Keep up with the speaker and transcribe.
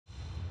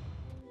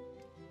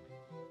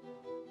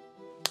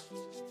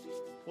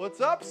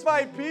What's up,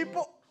 SMITE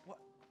people? What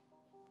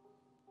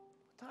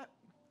time?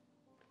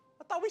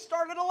 I thought we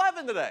started at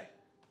 11 today.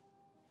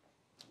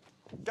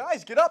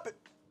 Guys, get up.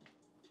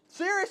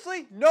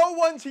 Seriously? No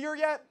one's here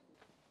yet?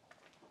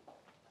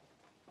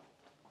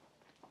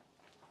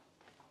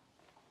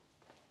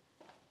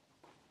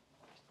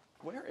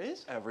 Where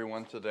is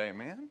everyone today,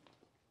 man?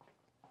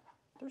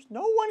 There's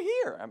no one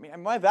here. I mean,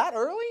 am I that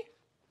early?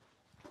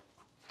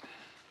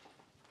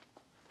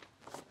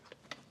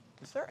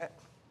 Is there a...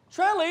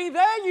 Trelly,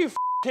 there you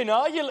f***ing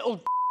are, you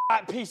little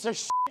piece of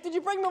shit. Did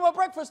you bring me my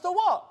breakfast or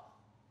what?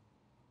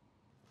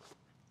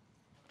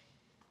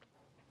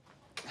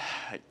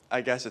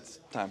 I guess it's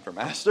time for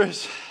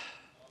Masters.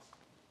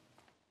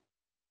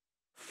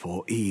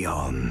 For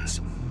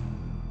eons,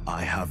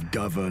 I have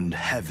governed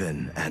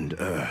heaven and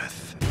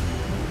earth.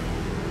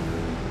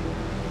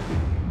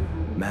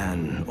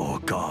 Man or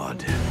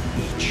god,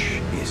 each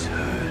is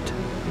heard.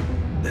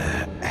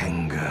 Their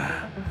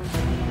anger,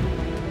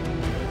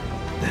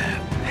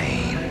 their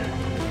pain,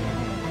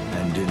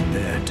 and in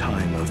their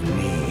time of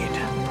need,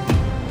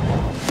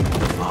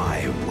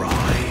 I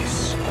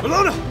rise.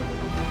 Alona!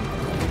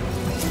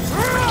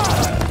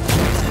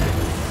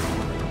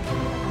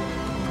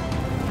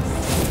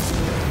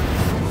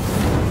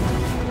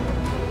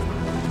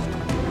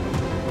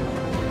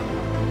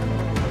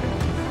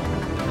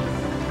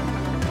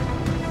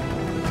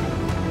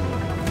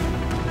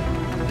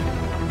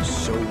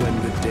 So when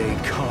the day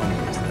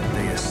comes that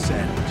they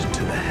ascend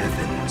to the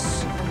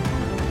heavens,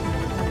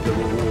 the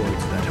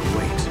rewards that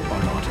await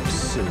are not of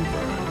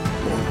silver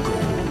or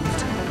gold,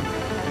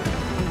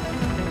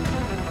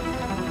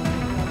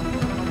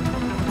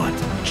 but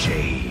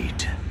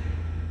jade.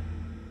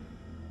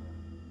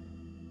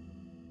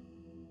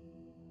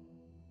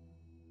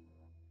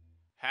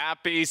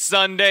 Happy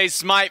Sunday,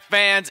 SMITE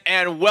fans,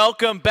 and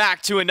welcome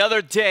back to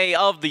another day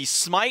of the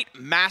SMITE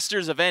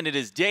Masters event. It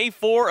is day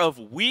 4 of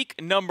week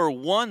number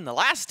 1, the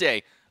last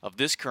day of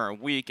this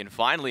current week, and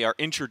finally our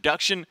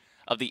introduction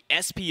of the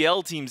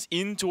SPL teams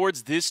in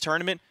towards this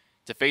tournament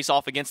to face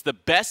off against the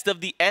best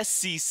of the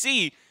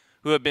SCC,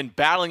 who have been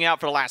battling out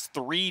for the last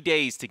 3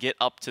 days to get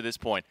up to this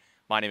point.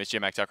 My name is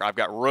Jim Tucker. I've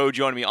got Ro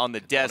joining me on the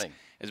desk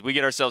as we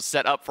get ourselves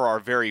set up for our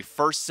very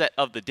first set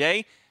of the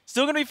day.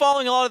 Still going to be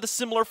following a lot of the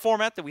similar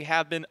format that we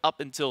have been up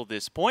until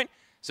this point,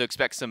 so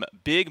expect some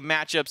big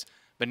matchups.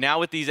 But now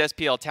with these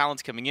SPL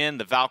talents coming in,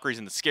 the Valkyries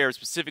and the Scarabs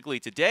specifically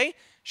today,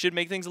 should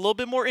make things a little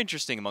bit more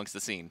interesting amongst the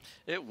scene.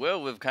 It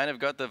will. We've kind of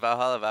got the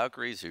Valhalla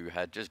Valkyries who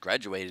had just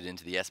graduated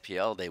into the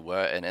SPL. They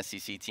were an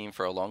SCC team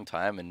for a long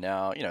time, and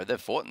now, you know, they've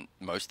fought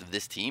most of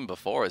this team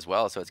before as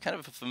well. So it's kind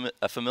of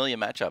a familiar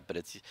matchup, but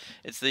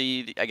it's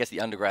the I guess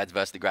the undergrads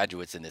versus the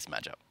graduates in this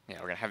matchup. Yeah,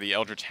 we're going to have the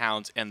Eldritch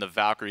Hounds and the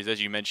Valkyries,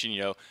 as you mentioned,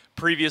 you know,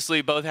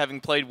 previously both having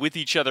played with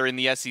each other in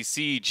the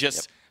SEC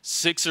just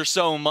 6 or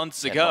so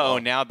months ago,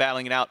 now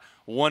battling it out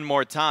one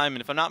more time.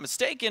 And if I'm not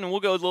mistaken, and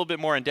we'll go a little bit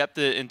more in depth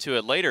into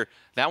it later,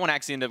 that one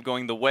actually ended up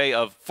going the way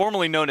of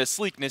formerly known as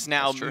Sleekness,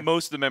 now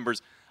most of the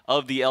members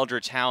of the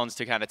Eldritch Hounds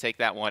to kind of take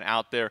that one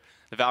out there.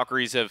 The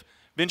Valkyries have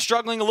been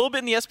struggling a little bit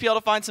in the SPL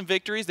to find some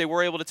victories. They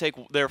were able to take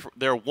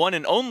their one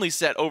and only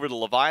set over the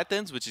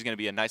Leviathans, which is going to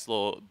be a nice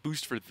little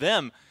boost for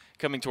them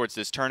coming towards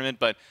this tournament,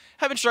 but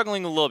have been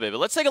struggling a little bit. But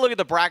let's take a look at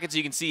the bracket so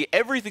you can see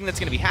everything that's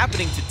going to be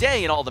happening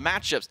today and all the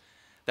matchups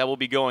that will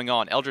be going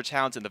on. Eldritch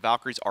Hounds and the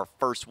Valkyries are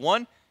first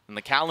one, and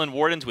the Callan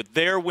Wardens, with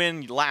their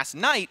win last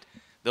night,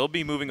 they'll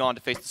be moving on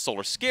to face the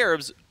Solar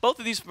Scarabs. Both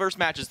of these first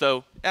matches,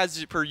 though,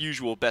 as per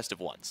usual, best of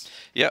ones.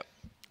 Yep.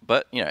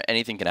 But, you know,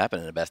 anything can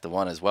happen in a best of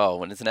one as well.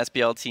 When it's an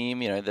SPL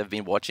team, you know, they've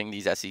been watching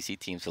these SEC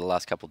teams for the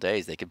last couple of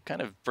days. They could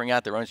kind of bring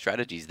out their own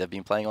strategies. They've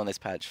been playing on this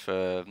patch for,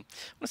 I want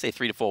to say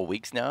 3 to 4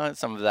 weeks now.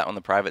 Some of that on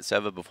the private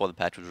server before the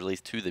patch was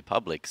released to the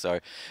public. So,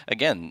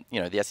 again,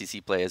 you know, the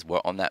SEC players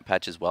were on that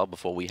patch as well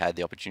before we had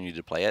the opportunity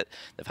to play it.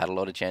 They've had a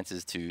lot of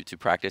chances to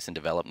practice and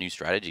develop new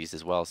strategies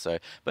as well. So,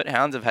 but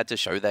Hounds have had to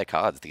show their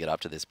cards to get up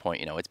to this point.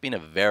 You know, it's been a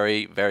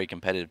very, very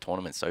competitive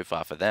tournament so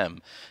far for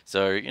them.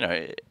 So, you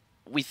know,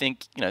 we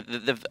think, you know,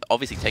 they've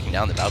obviously taken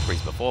down the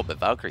Valkyries before, but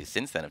Valkyries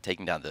since then have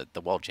taken down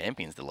the world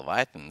champions, the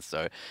Leviathans.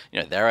 So, you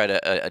know, they're at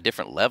a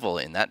different level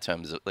in that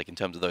terms, in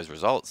terms of those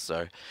results.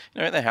 So,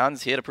 you know, the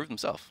Hounds here to prove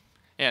themselves.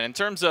 Yeah, and in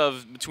terms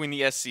of between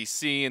the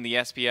SCC and the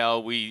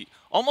SPL, we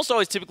almost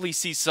always typically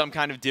see some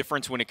kind of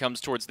difference when it comes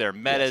towards their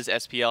metas.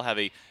 SPL have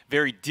a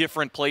very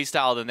different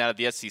playstyle than that of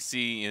the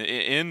SCC.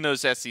 In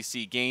those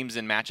SCC games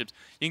and matchups,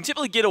 you can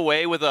typically get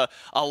away with a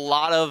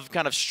lot of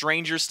kind of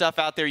stranger stuff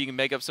out there. You can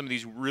make up some of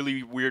these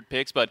really weird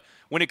picks, but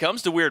when it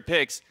comes to weird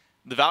picks,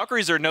 the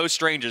Valkyries are no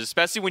strangers,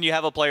 especially when you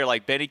have a player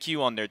like Benny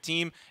Q on their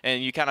team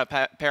and you kind of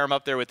pair him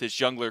up there with his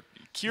jungler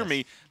Cure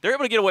Me. They're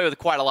able to get away with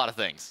quite a lot of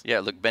things. Yeah,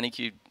 look, Benny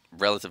Q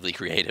relatively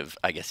creative,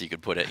 I guess you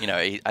could put it. You know,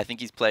 I think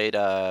he's played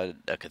a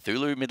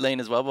Cthulhu mid lane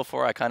as well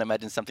before. I can't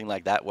imagine something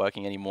like that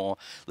working anymore.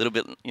 A little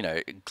bit, you know,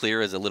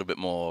 clear is a little bit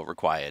more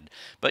required.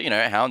 But, you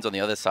know, Hounds on the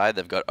other side,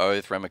 they've got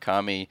Oath,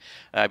 Ramakami.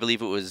 I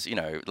believe it was, you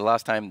know, the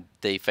last time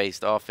they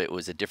faced off, it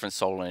was a different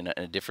solo laner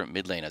and a different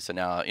mid laner. So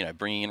now, you know,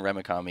 bringing in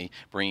Ramakami,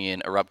 bringing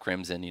in Erupt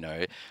Crimson, you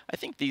know, I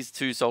think these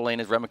two solo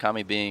laners,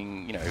 Ramakami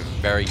being, you know,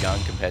 very young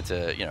compared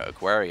to, you know,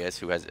 Aquarius,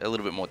 who has a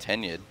little bit more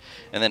tenured,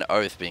 and then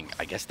Oath being,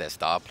 I guess, their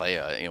star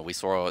player. You know, we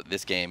saw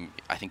this game,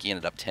 I think he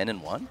ended up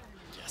 10-1. Yeah,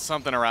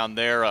 something around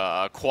there,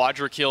 a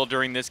quadra kill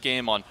during this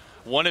game on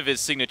one of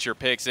his signature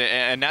picks,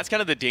 and that's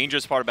kind of the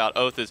dangerous part about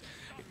Oath is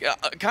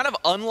kind of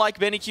unlike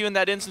Benny Q in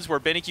that instance, where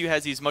Benny Q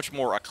has these much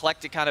more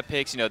eclectic kind of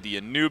picks, you know, the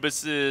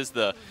Anubises,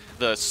 the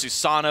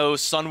Susano,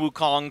 Sun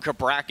Wukong,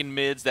 Kabrakan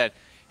mids that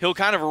he'll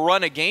kind of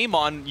run a game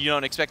on, you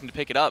don't expect him to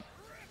pick it up.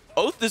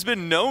 Oath has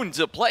been known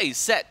to play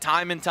set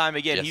time and time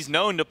again. Yes. He's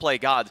known to play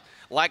gods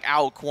like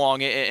Ao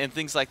Kwong and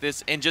things like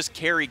this and just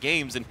carry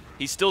games, and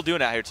he's still doing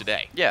it out here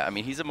today. Yeah, I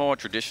mean, he's a more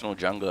traditional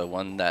jungler,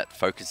 one that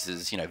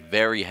focuses, you know,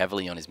 very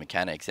heavily on his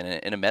mechanics. And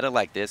in a meta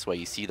like this, where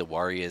you see the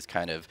warriors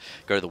kind of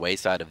go to the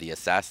wayside of the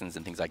assassins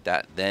and things like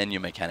that, then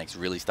your mechanics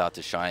really start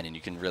to shine and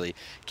you can really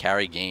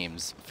carry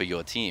games for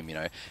your team, you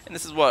know. And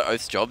this is what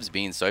Oath's job's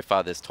been so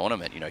far this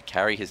tournament, you know,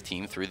 carry his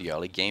team through the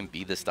early game,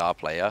 be the star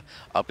player,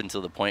 up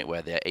until the point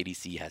where their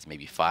ADC has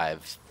maybe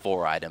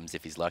 4 items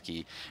if he's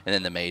lucky, and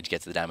then the mage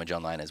gets the damage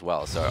online as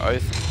well. So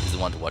Oath is the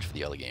one to watch for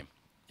the early game.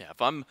 Yeah,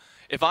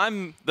 if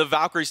I'm the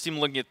Valkyries team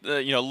looking at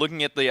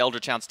looking at the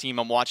Eldritch Hounds team,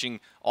 I'm watching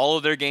all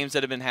of their games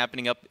that have been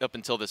happening up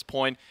until this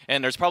point,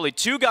 and there's probably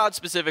 2 gods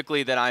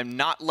specifically that I'm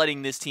not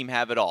letting this team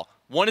have at all.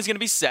 One is going to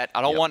be set.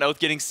 I don't want Oath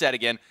getting set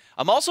again.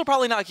 I'm also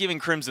probably not giving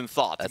Crimson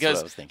thought. That's because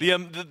what I was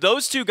thinking.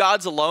 Those 2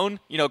 gods alone,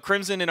 you know,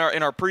 Crimson in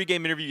our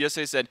pregame interview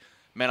yesterday said,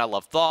 "Man, I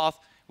love Thoth.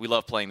 We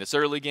love playing this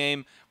early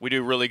game. We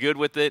do really good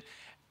with it."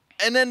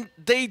 And then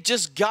they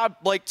just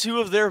got like 2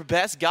 of their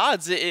best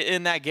gods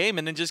in that game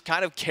and then just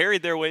kind of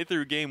carried their way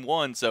through game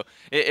 1. So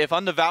if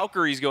I'm the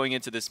Valkyries going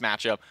into this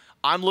matchup,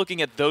 I'm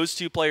looking at those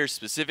 2 players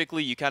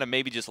specifically. You kind of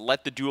maybe just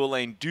let the dual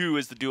lane do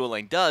as the dual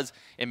lane does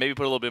and maybe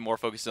put a little bit more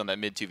focus on that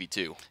mid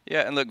 2v2.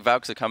 Yeah, and look,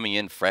 Valks are coming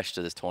in fresh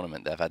to this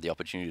tournament. They've had the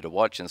opportunity to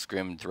watch and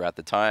scrim throughout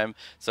the time.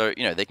 So,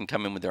 you know, they can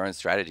come in with their own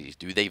strategies.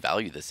 Do they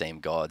value the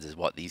same gods as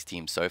what these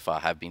teams so far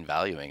have been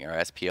valuing? Are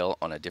SPL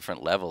on a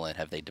different level, and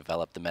have they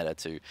developed the meta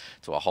to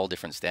a whole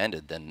different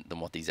standard than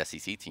what these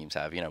SEC teams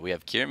have? You know, we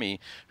have Kirmi,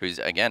 who's,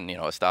 again, you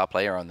know, a star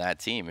player on that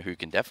team who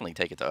can definitely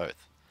take it to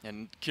Oath.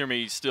 And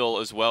Kirmi still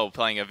as well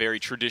playing a very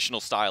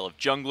traditional style of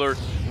jungler.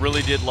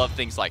 Really did love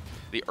things like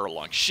the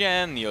Erlong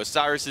Shen, the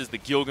Osiris's, the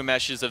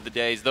Gilgameshes of the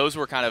days. Those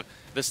were kind of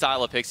the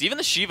style of picks. Even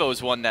the Shiva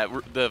was one that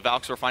the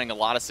Valks were finding a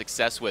lot of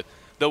success with.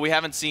 Though we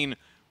haven't seen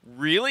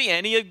really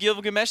any of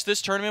Gilgamesh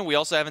this tournament. We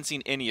also haven't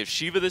seen any of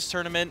Shiva this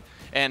tournament.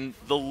 And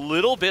the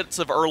little bits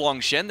of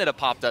Erlong Shen that have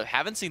popped up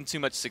haven't seen too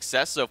much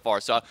success so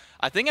far. So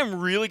I think I'm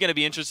really going to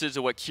be interested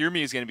in what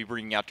Kirmi is going to be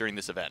bringing out during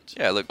this event.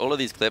 Yeah, look, all of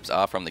these clips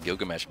are from the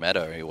Gilgamesh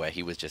meta, where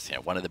he was just, you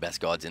know, one of the best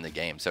gods in the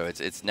game. So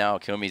it's now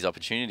Kirmi's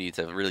opportunity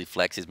to really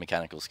flex his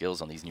mechanical skills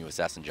on these new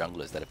assassin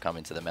junglers that have come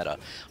into the meta.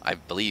 I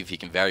believe he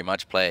can very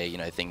much play, you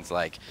know, things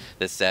like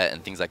the Set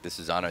and things like the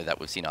Susano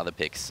that we've seen other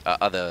picks,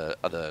 other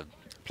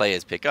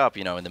players pick up,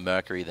 you know, in the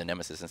Mercury, the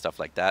Nemesis and stuff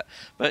like that.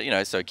 But, you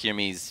know, so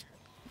Kirmi's,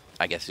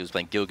 I guess he was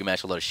playing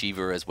Gilgamesh, a lot of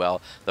Shiva as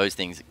well. Those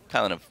things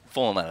kind of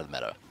fallen out of the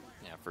meta.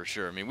 Yeah, for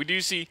sure. I mean, we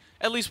do see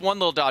at least one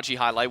little dodgy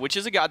highlight, which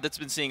is a god that's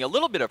been seeing a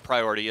little bit of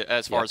priority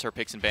as far as her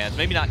picks and bans.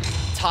 Maybe not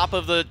top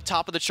of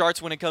the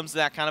charts when it comes to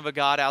that kind of a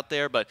god out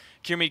there, but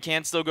Kirmi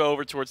can still go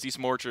over towards these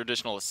more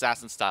traditional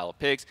assassin style of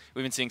picks.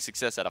 We've been seeing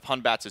success out of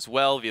Hunbats as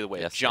well, via the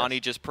way of Johnny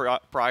just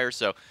prior.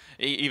 So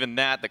even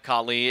that, the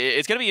Kali,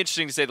 it's going to be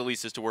interesting to say the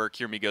least as to where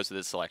Kirmi goes with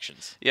his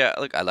selections. Yeah,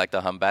 look, I like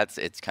the Hunbats.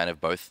 It's kind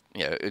of both,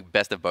 you know,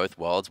 best of both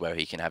worlds, where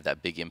he can have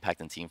that big impact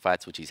in team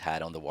fights, which he's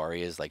had on the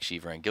warriors like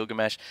Shiva and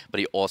Gilgamesh, but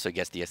he also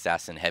gets the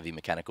assassin heavy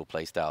mechanical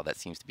playstyle that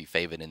seems to be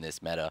favored in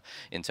this meta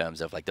in terms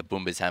of like the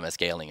Boomba's Hammer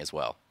scaling as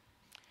well.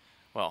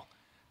 Well,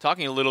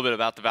 talking a little bit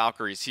about the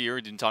Valkyries here,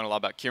 we didn't talk a lot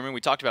about Kirmi. We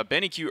talked about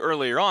Benny Q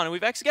earlier on, and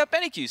we've actually got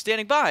Benny Q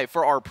standing by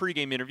for our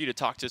pregame interview to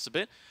talk to us a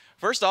bit.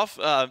 First off,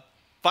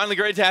 finally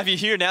great to have you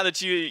here now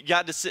that you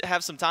got to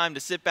have some time to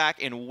sit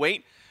back and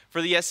wait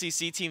for the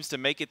SEC teams to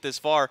make it this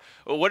far.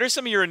 What are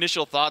some of your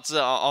initial thoughts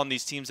on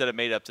these teams that have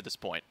made it up to this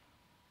point?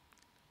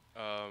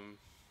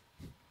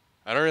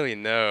 I don't really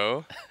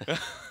know.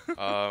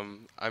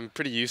 I'm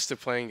pretty used to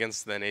playing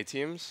against the NA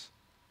teams.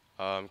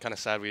 I'm kind of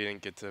sad we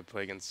didn't get to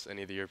play against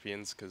any of the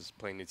Europeans because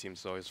playing new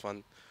teams is always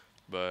fun.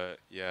 But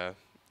yeah,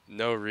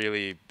 no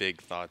really big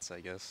thoughts,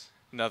 I guess.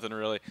 Nothing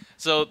really.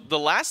 So the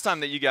last time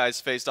that you guys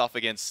faced off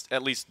against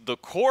at least the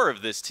core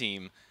of this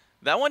team,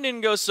 that one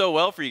didn't go so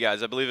well for you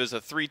guys. I believe it was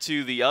a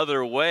 3-2 the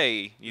other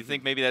way. You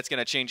think maybe that's going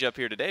to change up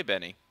here today,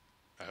 Benny?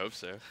 I hope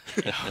so.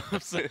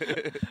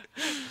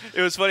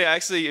 It was funny,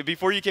 actually,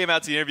 before you came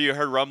out to the interview, I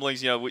heard rumblings,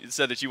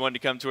 said that you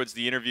wanted to come towards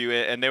the interview,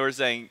 and they were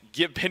saying,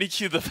 get Benny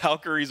Q the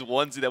Valkyries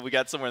onesie that we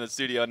got somewhere in the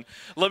studio. And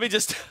let me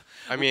just...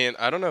 I mean,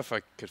 I don't know if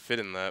I could fit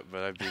in that,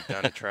 but I'd be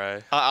down to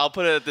try. I'll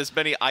put it at this,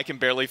 Benny, I can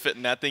barely fit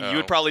in that thing. You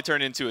would probably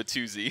turn into a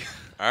twosie.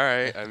 All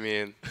right, I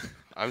mean...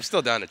 I'm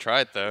still down to try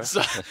it, though.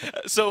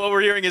 So what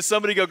we're hearing is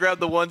somebody go grab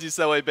the onesie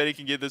so that way Benny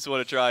can give this one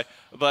a try.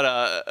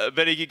 But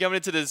Benny, you coming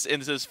into this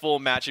full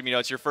matchup,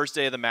 it's your first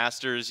day of the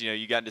Masters.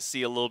 You got to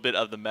see a little bit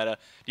of the meta.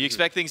 Do you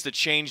expect things to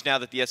change now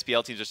that the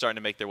SPL teams are starting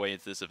to make their way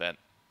into this event?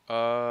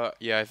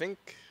 Yeah, I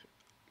think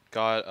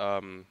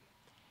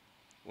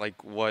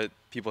like what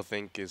people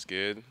think is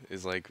good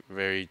is like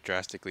very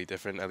drastically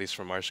different, at least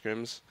from our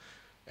scrims.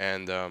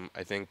 And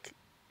I think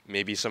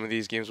maybe some of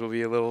these games will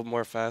be a little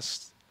more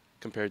fast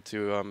compared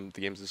to the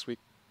games this week.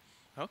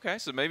 Okay,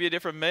 so maybe a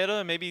different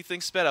meta, maybe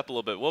things sped up a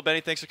little bit. Well, Benny,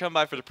 thanks for coming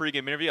by for the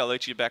pregame interview. I'll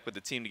let you get back with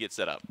the team to get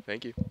set up.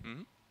 Thank you.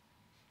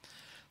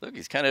 Look,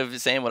 he's kind of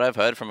saying what I've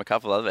heard from a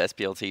couple other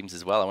SPL teams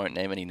as well. I won't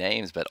name any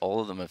names, but all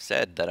of them have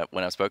said that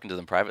when I've spoken to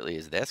them privately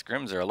is their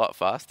scrims are a lot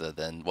faster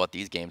than what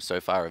these games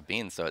so far have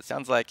been. So it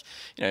sounds like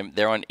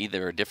they're on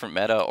either a different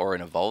meta or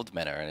an evolved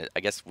meta, and I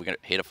guess we're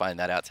here to find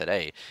that out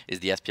today. Is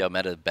the SPL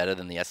meta better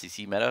than the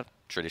SEC meta?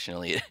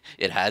 Traditionally,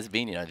 it has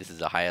been. This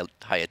is a higher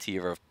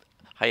tier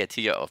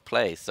of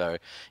play. So,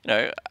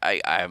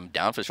 I'm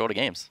down for shorter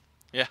games.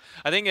 Yeah,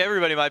 I think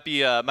everybody might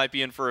be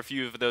in for a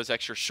few of those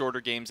extra shorter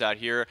games out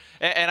here,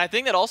 and I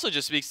think that also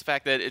just speaks to the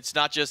fact that it's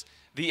not just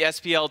the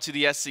SPL to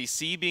the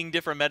SEC being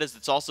different metas,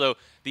 it's also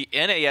the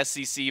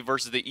NASCC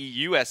versus the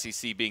EU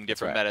SEC being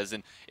different metas,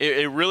 and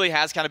it really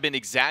has kind of been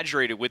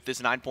exaggerated with this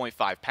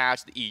 9.5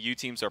 patch. The EU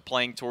teams are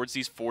playing towards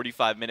these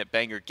 45-minute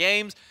banger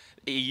games.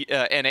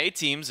 NA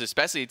teams,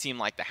 especially a team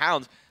like the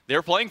Hounds,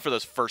 they're playing for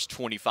those first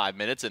 25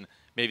 minutes, and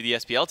maybe the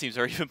SPL teams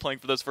are even playing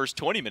for those first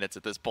 20 minutes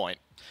at this point.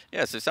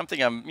 Yeah, so something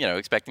I'm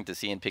expecting to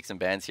see in picks and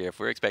bans here. If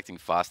we're expecting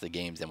faster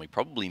games, then we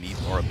probably need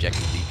more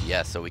objective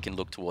DPS, so we can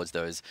look towards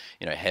those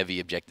heavy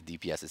objective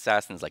DPS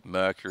assassins like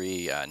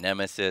Mercury,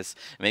 Nemesis,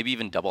 maybe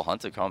even double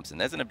Hunter comps. And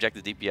there's an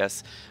objective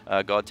DPS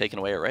god taken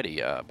away already,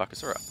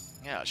 Bakasura.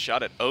 Yeah,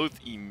 shot at Oath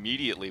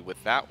immediately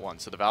with that one.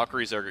 So the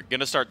Valkyries are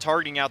going to start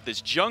targeting out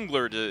this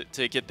jungler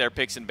to get their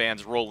picks and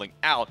bans rolling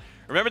out.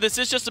 Remember, this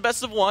is just a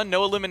best of one.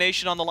 No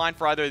elimination on the line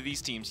for either of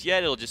these teams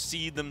yet. It'll just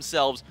seed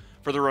themselves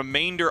for the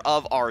remainder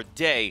of our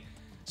day.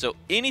 So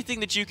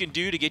anything that you can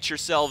do to get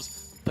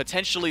yourselves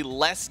potentially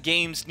less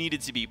games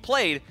needed to be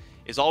played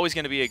is always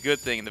going to be a good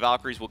thing. And the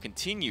Valkyries will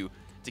continue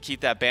to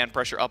keep that ban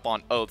pressure up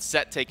on Oath.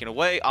 Set taken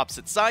away.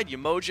 Opposite side,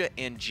 Yamoja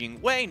and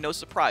Jingwei. No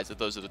surprise that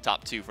those are the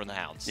top two from the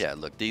Hounds. Yeah,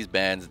 look, these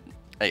bans...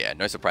 Yeah,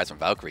 no surprise from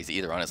Valkyries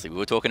either, honestly. We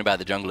were talking about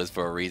the junglers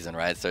for a reason,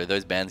 right? So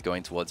those bans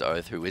going towards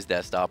Oath, who is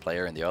their star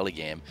player in the early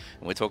game.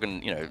 And we're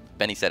talking,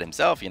 Benny said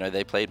himself,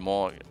 they played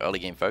more early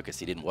game focus.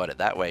 He didn't word it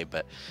that way.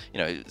 But,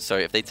 so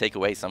if they take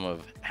away some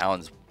of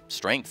Hound's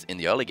strengths in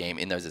the early game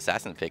in those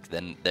assassin picks,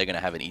 then they're going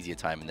to have an easier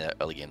time in the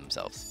early game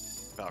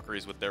themselves.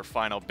 Valkyries with their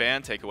final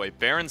ban take away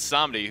Baron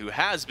Samedi, who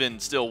has been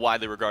still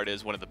widely regarded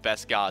as one of the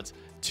best gods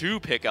to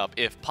pick up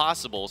if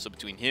possible. So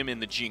between him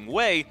and the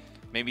Jingwei,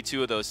 maybe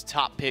two of those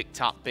top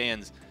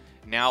bans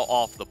now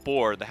off the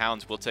board. The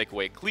Hounds will take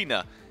away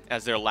Klina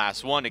as their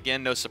last one.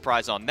 Again, no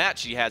surprise on that.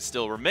 She has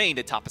still remained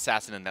a top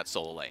assassin in that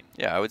solo lane.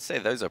 Yeah, I would say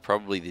those are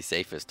probably the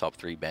safest top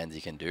 3 bans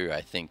you can do. I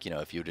think,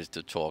 if you were just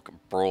to talk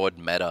broad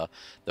meta,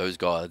 those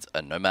gods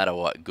are no matter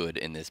what good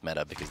in this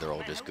meta because they're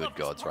all just good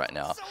gods right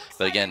now.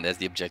 But again, there's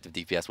the objective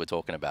DPS we're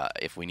talking about.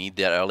 If we need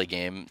that early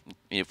game,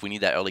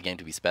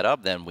 to be sped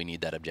up, then we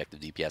need that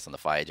objective DPS on the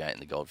Fire Giant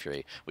and the Gold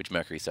Fury, which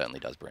Mercury certainly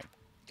does bring.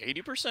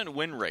 80%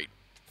 win rate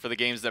for the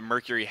games that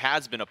Mercury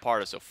has been a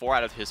part of. So 4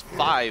 out of his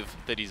 5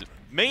 that he's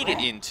made it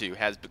into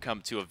has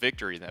become to a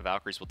victory. The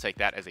Valkyries will take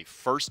that as a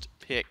first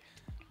pick.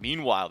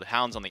 Meanwhile, the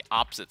Hounds on the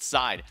opposite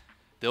side,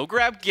 they'll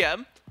grab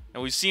Geb.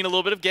 And we've seen a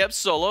little bit of Geb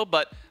solo,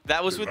 but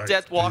that was with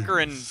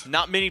Deathwalker, and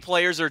not many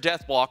players are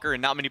Deathwalker,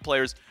 and not many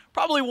players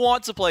probably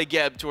want to play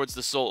Geb towards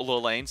the solo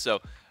lane.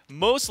 So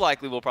most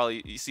likely we'll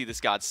probably see this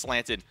god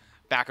slanted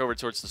back over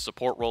towards the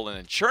support role. And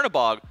then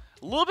Chernobog,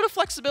 a little bit of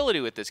flexibility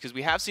with this because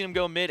we have seen him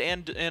go mid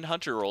and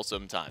hunter role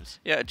sometimes.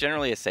 Yeah,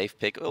 generally a safe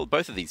pick. Well,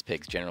 both of these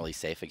picks generally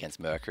safe against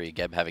Mercury.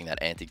 Geb having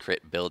that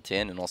anti-crit built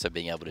in and also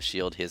being able to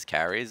shield his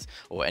carries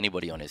or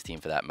anybody on his team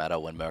for that matter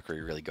when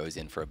Mercury really goes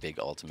in for a big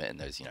ultimate and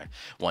those,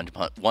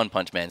 one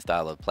punch man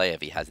style of play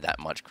if he has that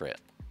much crit.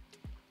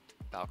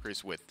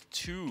 Valkyries with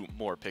 2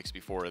 more picks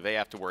before they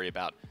have to worry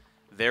about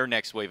their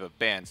next wave of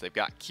bans. They've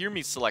got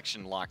Kirmi's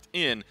selection locked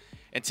in.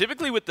 And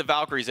typically with the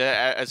Valkyries,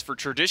 as for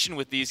tradition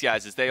with these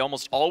guys, is they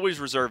almost always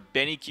reserve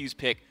Benny Q's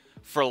pick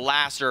for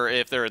last, or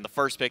if they're in the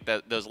first pick,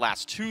 those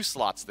last 2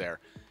 slots there.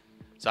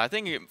 So I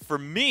think for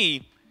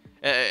me,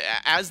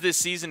 as this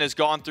season has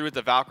gone through with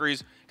the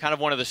Valkyries, kind of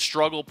one of the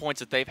struggle points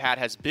that they've had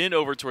has been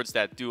over towards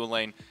that dual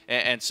lane.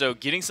 And so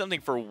getting something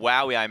for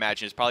Wowie, I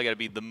imagine, is probably going to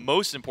be the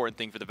most important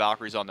thing for the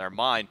Valkyries on their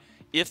mind.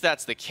 If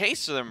that's the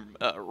case for them,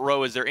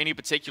 Ro, is there any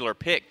particular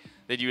pick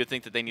that you would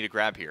think that they need to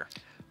grab here?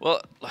 Well,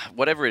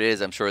 whatever it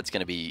is, I'm sure it's going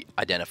to be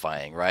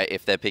identifying, right?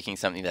 If they're picking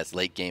something that's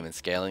late game and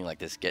scaling, like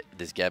this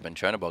Geb and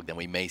Chernobog, then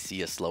we may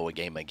see a slower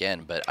game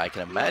again. But I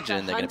can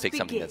imagine they're going to pick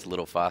something that's a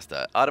little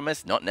faster.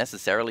 Artemis, not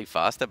necessarily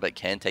faster, but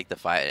can take the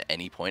fight at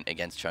any point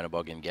against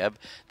Chernobog and Geb.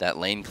 That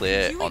lane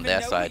clear on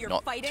their side,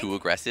 not too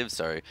aggressive.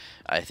 So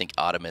I think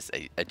Artemis,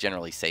 a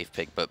generally safe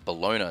pick. But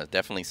Bologna,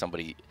 definitely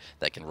somebody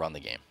that can run the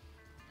game.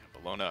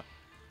 Bologna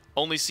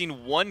only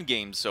seen one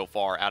game so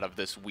far out of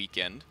this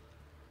weekend.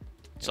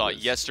 Saw it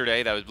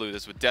yesterday. That was Blue.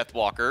 This with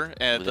Deathwalker.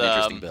 And, with an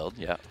interesting build,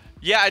 yeah.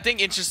 Yeah, I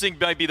think interesting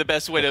might be the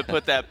best way to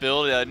put that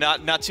build.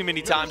 Not too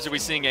many times are we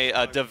seeing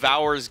a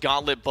Devourer's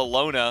Gauntlet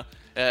Bologna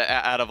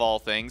out of all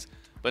things.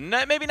 But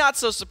maybe not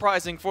so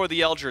surprising for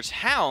the Eldritch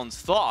Hounds.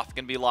 Thoth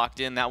going to be locked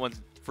in. That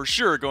one's for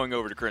sure going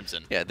over to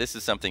Crimson. Yeah, this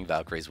is something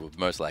Valkyries would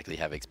most likely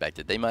have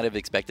expected. They might have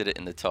expected it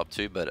in the top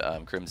 2,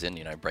 but Crimson,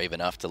 you know, brave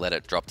enough to let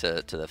it drop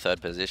to the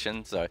 3rd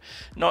position. So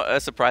not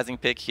a surprising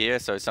pick here.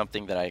 So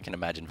something that I can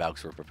imagine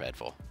Valks were prepared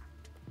for.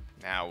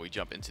 Now we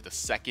jump into the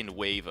second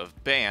wave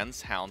of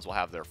bans. Hounds will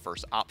have their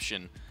first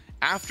option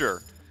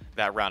after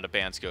that round of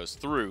bans goes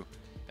through.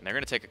 And they're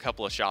going to take a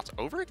couple of shots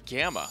over at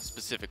Gamma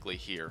specifically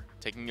here.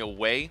 Taking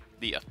away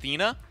the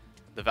Athena.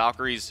 The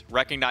Valkyries,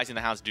 recognizing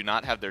the Hounds do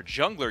not have their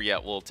jungler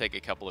yet, will take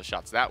a couple of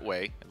shots that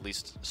way, at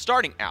least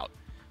starting out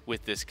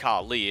with this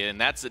Kali.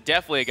 And that's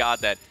definitely a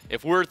god that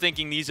if we're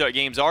thinking these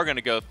games are going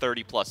to go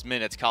 30+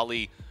 minutes,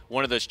 Kali,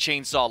 one of those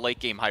chainsaw late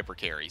game hyper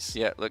carries.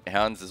 Yeah, look,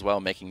 Hounds as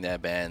well making their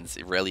bans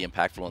really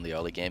impactful in the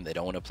early game. They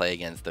don't want to play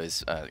against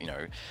those, you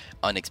know,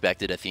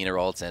 unexpected Athena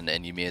ults, and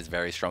Ymir's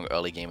very strong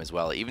early game as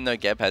well. Even though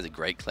Geb has a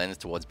great cleanse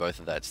towards both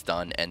of that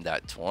stun and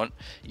that taunt,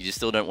 you just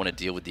still don't want to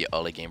deal with the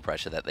early game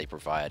pressure that they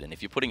provide. And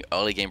if you're putting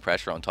early game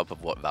pressure on top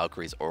of what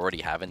Valkyries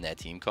already have in their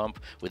team comp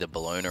with a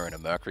Bologna and a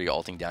Mercury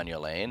ulting down your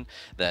lane,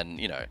 then,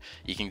 you know,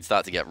 you can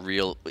start to get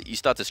you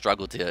start to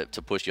struggle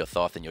to push your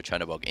Thoth and your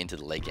Chernobog into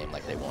the late game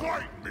like they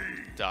want.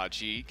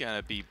 Dodgy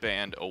gonna be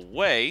banned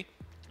away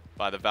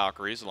by the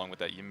Valkyries, along with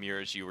that Ymir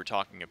as you were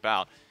talking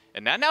about.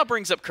 And that now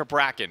brings up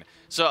Cabrakan.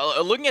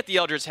 So looking at the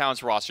Eldritch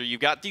Hounds roster, you've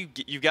got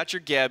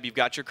your Geb, you've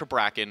got your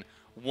Cabrakan.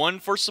 One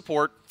for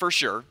support, for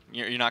sure.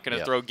 You're not going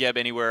to throw Geb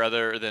anywhere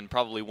other than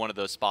probably one of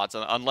those spots,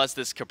 unless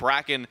this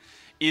Cabrakan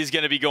is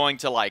going to be going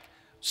to, like,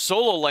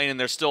 solo lane and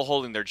they're still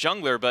holding their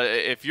jungler. But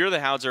if you're the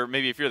Hounds, or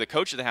maybe if you're the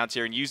coach of the Hounds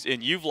here, and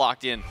you've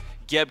locked in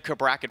Geb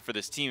Cabrakan for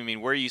this team, I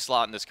mean, where are you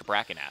slotting this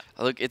Cabrakan at?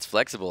 Look, it's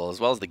flexible,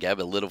 as well as the Geb,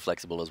 a little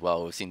flexible as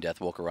well. We've seen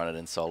Deathwalker run it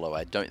in solo.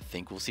 I don't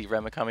think we'll see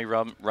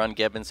Ramakami run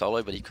Geb in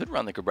solo, but he could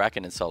run the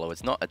Cabrakan in solo.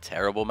 It's not a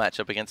terrible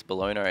matchup against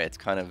Bologna. It's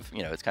kind of,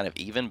 you know, it's kind of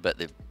even, but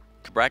the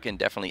Cabrakan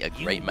definitely a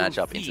great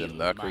matchup into the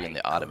Mercury and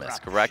the Artemis.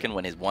 Cabrakan,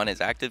 when his 1 is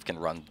active, can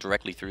run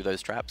directly through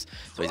those traps,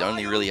 so he's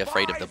only really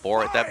afraid of the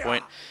boar at that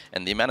point.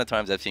 And the amount of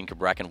times I've seen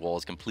Cabrakan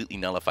walls completely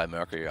nullify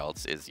Mercury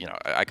ults is, you know,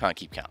 I can't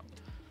keep count.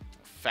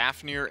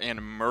 Fafnir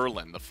and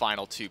Merlin, the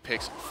final 2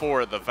 picks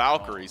for the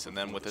Valkyries. And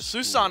then with the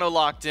Susano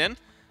locked in,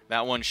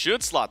 that one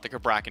should slot the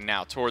Cabrakan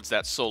now towards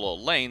that solo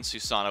lane.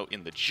 Susano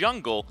in the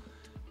jungle.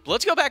 But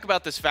let's go back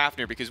about this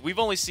Fafnir, because we've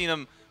only seen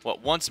him,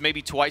 what, once,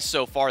 maybe twice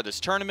so far this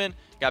tournament.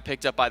 Got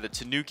picked up by the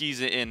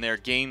Tanukis in their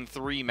Game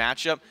 3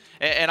 matchup.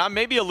 And I'm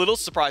maybe a little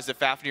surprised that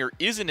Fafnir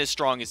isn't as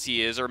strong as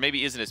he is, or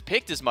maybe isn't as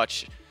picked as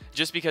much,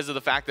 just because of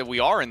the fact that we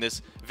are in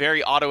this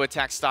very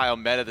auto-attack style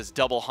meta, this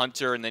double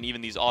hunter, and then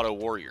even these auto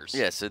warriors.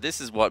 Yeah, so this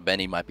is what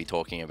Benny might be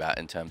talking about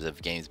in terms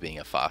of games being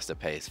a faster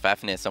pace.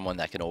 Fafnir is someone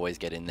that can always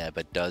get in there,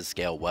 but does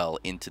scale well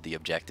into the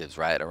objectives,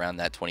 right? Around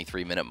that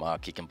 23-minute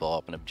mark, he can blow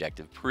up an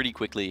objective pretty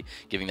quickly,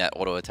 giving that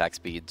auto-attack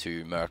speed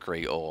to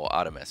Mercury or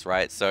Artemis,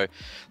 right? So,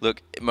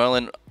 look,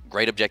 Merlin,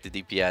 great objective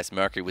DPS,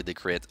 Mercury with the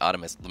crit,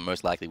 Artemis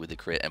most likely with the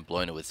crit, and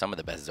Bologna with some of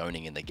the best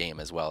zoning in the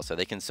game as well. So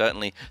they can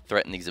certainly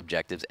threaten these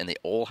objectives, and they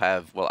all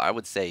have, well, I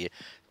would say,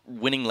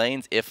 winning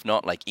lanes, if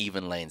not like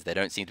even lanes. They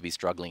don't seem to be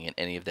struggling in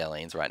any of their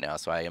lanes right now,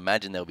 so I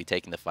imagine they'll be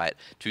taking the fight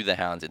to the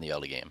Hounds in the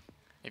early game.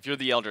 If you're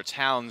the Eldritch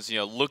Hounds, you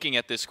know, looking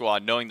at this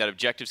squad, knowing that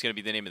objective's going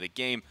to be the name of the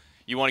game,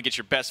 you want to get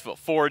your best foot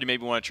forward. You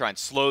maybe want to try and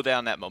slow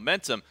down that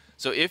momentum.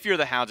 So if you're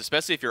the Hounds,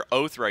 especially if you're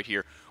Oath right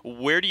here,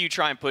 where do you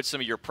try and put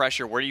some of your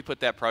pressure? Where do you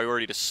put that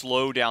priority to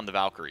slow down the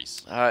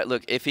Valkyries?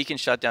 Look, if he can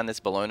shut down this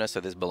Bologna, so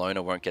this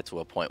Bologna won't get to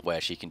a point where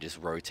she can just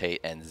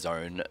rotate and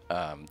zone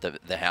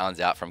the Hounds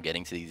out from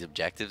getting to these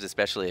objectives,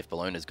 especially if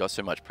Bologna's got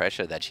so much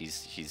pressure that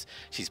she's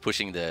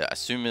pushing the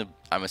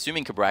I'm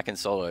assuming Cabrakan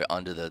solo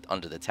under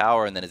the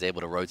tower, and then is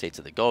able to rotate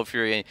to the Gold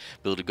Fury,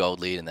 build a gold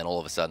lead, and then all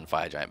of a sudden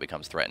Fire Giant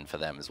becomes threatened for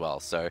them as well.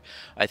 So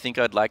I think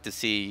I'd like to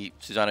see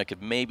Susano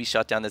could maybe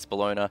shut down this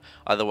Bologna,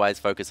 otherwise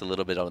focus a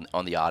little bit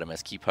on the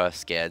Artemis, keep her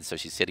scared so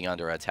she's sitting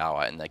under her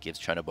tower, and that gives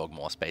Chernobog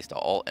more space to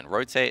ult and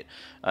rotate.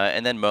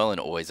 And then Merlin,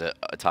 always a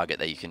target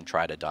that you can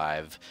try to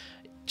dive.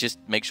 Just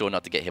make sure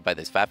not to get hit by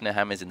those Fafnir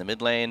hammers in the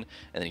mid lane,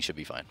 and then he should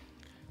be fine.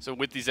 So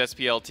with these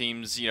SPL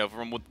teams, you know,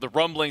 from the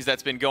rumblings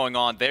that's been going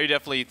on, they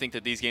definitely think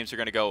that these games are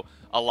going to go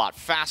a lot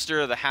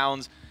faster. The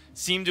Hounds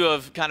seem to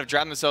have kind of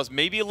driven themselves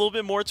maybe a little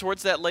bit more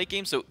towards that late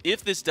game. So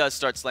if this does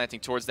start slanting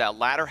towards that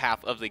latter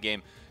half of the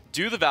game,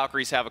 do the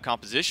Valkyries have a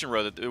composition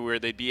row where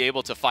they'd be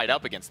able to fight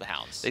up against the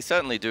Hounds? They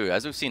certainly do.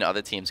 As we've seen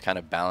other teams kind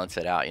of balance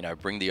it out,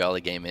 bring the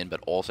early game in, but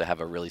also have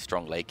a really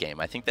strong late game.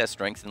 I think their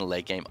strengths in the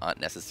late game aren't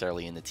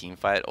necessarily in the team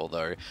fight,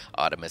 although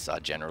Artemis are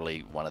generally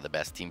one of the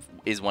best team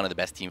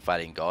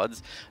fighting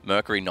gods.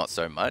 Mercury not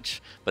so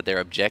much, but their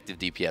objective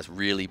DPS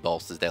really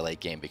bolsters their late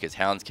game because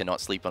Hounds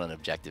cannot sleep on an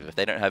objective. If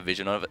they don't have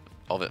vision of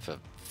it for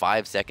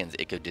 5 seconds,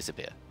 it could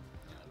disappear.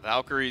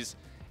 Valkyries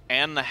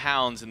and the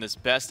Hounds in this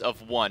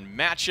best-of-1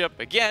 matchup.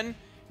 Again,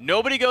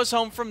 nobody goes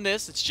home from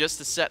this. It's just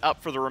to set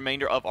up for the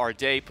remainder of our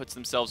day, puts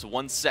themselves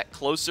 1 set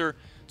closer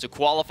to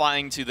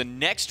qualifying to the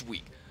next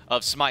week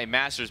of SMITE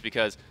Masters,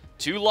 because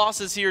 2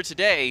 losses here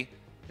today,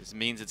 this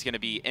means it's going to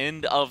be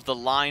end of the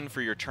line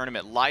for your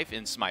tournament life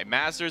in SMITE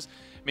Masters.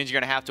 It means you're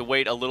going to have to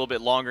wait a little bit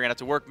longer, you're going to have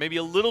to work maybe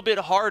a little bit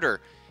harder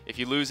if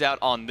you lose out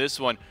on this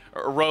one.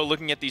 Ro,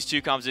 looking at these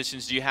 2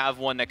 compositions, do you have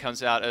one that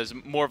comes out as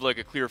more of like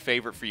a clear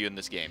favorite for you in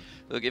this game?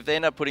 Look, if they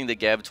end up putting the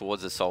Geb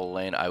towards the solo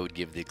lane, I would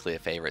give the clear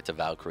favorite to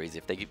Valkyries.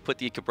 If they put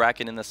the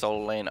Kabrakan in the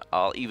solo lane,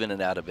 I'll even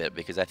it out a bit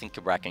because I think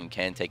Kabrakan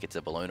can take it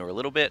to Bologna a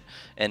little bit,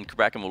 and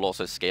Kabrakan will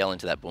also scale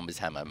into that Boomba's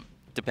Hammer,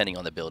 depending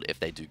on the build if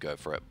they do go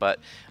for it. But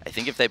I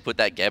think if they put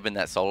that Geb in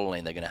that solo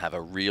lane, they're going to have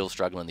a real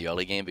struggle in the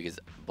early game because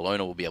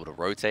Bologna will be able to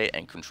rotate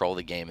and control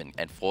the game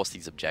and force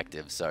these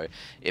objectives. So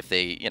if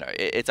they,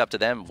 it's up to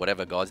them,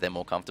 whatever gods they're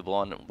more comfortable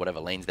on, whatever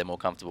lanes they're more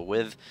comfortable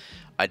with.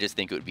 I just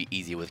think it would be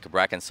easier with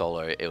Kabrakan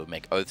solo. It would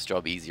make Oath's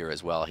job easier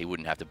as well. He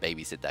wouldn't have to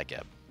babysit that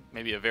Geb.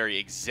 Maybe a very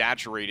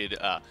exaggerated,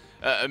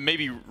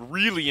 maybe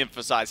really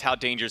emphasize how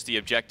dangerous the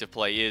objective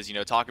play is.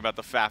 Talk about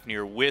the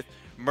Fafnir with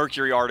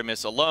Mercury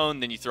Artemis alone,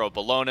 then you throw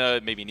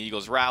Bologna, maybe an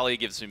Eagles Rally,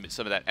 gives him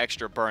some of that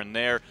extra burn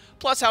there.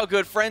 Plus how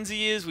good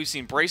Frenzy is. We've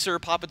seen Bracer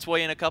pop its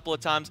way in a couple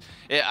of times.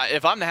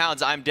 If I'm the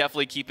Hounds, I'm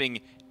definitely keeping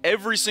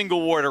every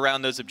single ward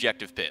around those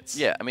objective pits.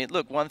 Yeah, I mean,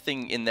 look, one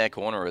thing in their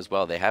corner as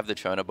well, they have the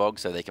Chernobog,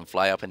 so they can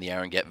fly up in the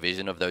air and get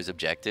vision of those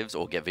objectives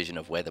or get vision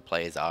of where the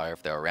players are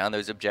if they're around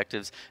those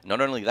objectives.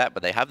 Not only that,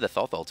 but they have the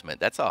Thoth ultimate.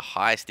 That's a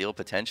high steal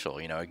potential.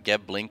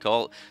 Geb Blink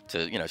ult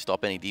to,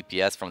 stop any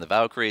DPS from the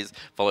Valkyries,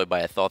 followed by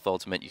a Thoth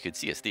ultimate, you could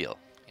see a steal.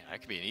 That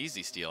could be an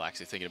easy steal,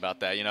 actually, thinking about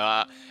that.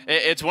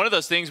 It's one of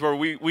those things where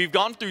we've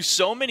gone through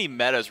so many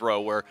metas,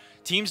 Ro, where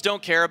teams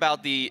don't care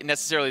about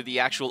necessarily the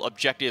actual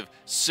objective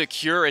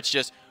secure. It's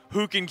just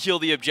who can kill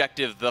the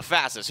objective the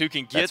fastest, who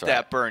can get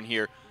that burn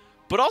here.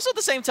 But also at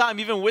the same time,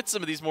 even with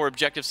some of these more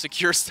objective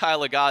secure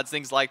style of gods,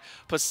 things like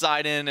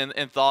Poseidon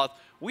and Thoth,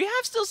 we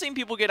have still seen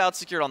people get out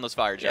secured on those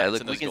fire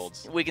giants and those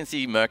golds. We can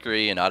see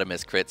Mercury and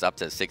Artemis crits up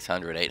to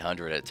 600,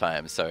 800 at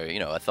times. So,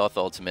 a Thoth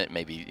ultimate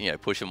maybe,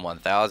 push them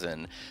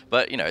 1,000.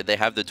 But, they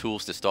have the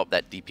tools to stop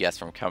that DPS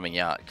from coming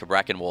out.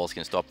 Kabrakan walls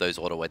can stop those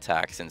auto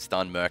attacks and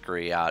stun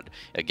Mercury out.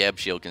 A Geb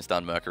shield can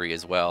stun Mercury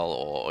as well,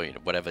 or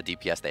whatever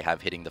DPS they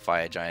have hitting the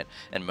fire giant.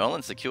 And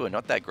Merlin's secure,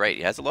 not that great.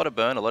 He has a lot of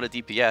burn, a lot of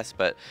DPS,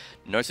 but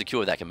no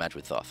secure that can match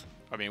with Thoth.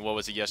 I mean, what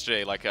was it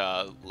yesterday? Like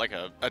a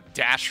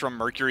dash from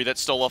Mercury that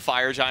stole a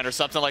fire giant or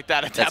something like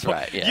that. That's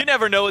right, yeah. You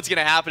never know what's going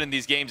to happen in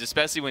these games,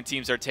 especially when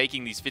teams are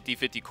taking these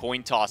 50-50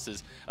 coin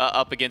tosses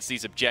up against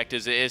these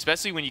objectives,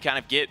 especially when you kind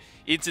of get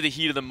into the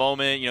heat of the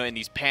moment, in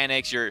these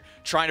panics. You're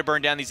trying to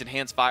burn down these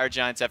enhanced fire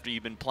giants after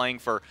you've been playing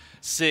for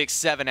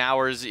 6-7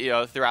 hours,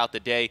 throughout the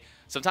day.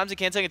 Sometimes it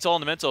can take a toll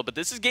on the mental, but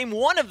this is game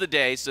 1 of the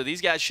day, so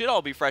these guys should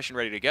all be fresh and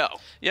ready to go.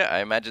 Yeah, I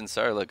imagine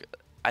so. Look,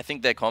 I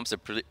think their comps are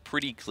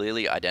pretty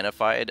clearly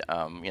identified.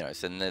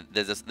 So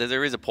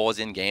there is a pause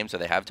in game, so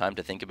they have time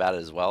to think about it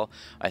as well.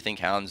 I think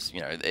Hounds,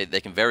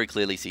 they can very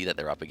clearly see that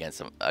they're up against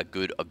a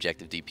good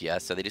objective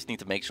DPS, so they just need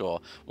to make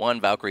sure,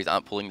 one, Valkyries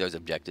aren't pulling those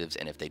objectives,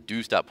 and if they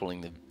do start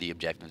pulling the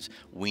objectives,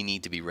 we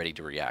need to be ready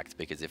to react,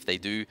 because if they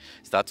do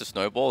start to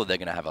snowball, they're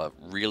going to have a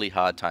really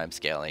hard time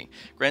scaling.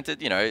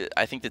 Granted,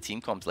 I think the team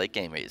comps late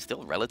game is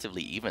still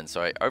relatively even,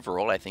 so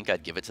overall I think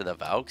I'd give it to the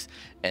Valks,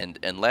 and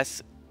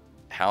unless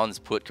Hounds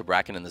put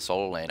Kabrakan in the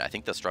solo lane, I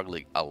think they're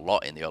struggling a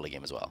lot in the early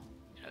game as well.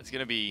 Yeah, it's going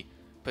to be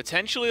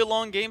potentially a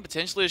long game,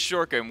 potentially a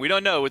short game. We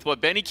don't know. With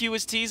what Benny Q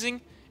is teasing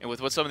and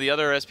with what some of the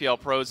other SPL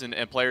pros and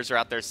players are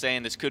out there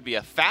saying, this could be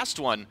a fast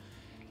one,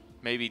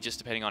 maybe just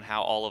depending on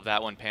how all of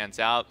that one pans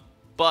out.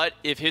 But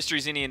if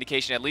history's any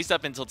indication, at least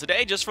up until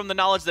today, just from the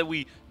knowledge that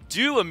we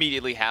do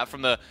immediately have,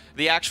 from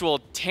the actual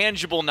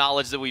tangible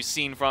knowledge that we've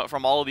seen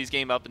from all of these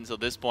games up until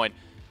this point,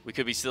 we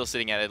could be still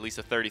sitting at least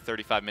a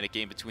 30-35 minute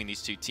game between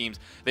these two teams.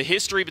 The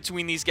history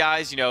between these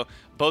guys,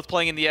 both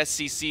playing in the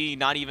SCC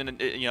not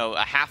even,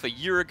 a half a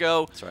year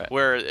ago. That's right.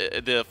 Where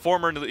the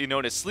former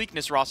known as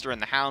Sleekness roster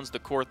and the Hounds, the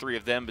core 3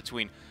 of them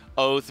between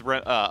Oath,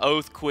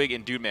 Quig,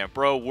 and Dude Man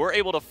Bro, were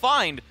able to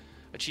find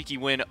a cheeky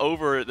win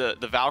over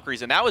the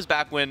Valkyries. And that was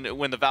back when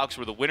the Valks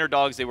were the winter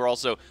dogs. They were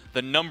also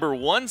the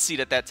 #1 seed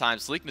at that time.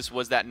 Sleekness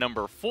was that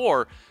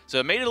 #4. So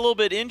it made it a little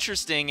bit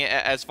interesting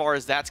as far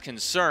as that's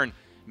concerned.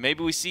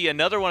 Maybe we see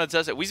another one that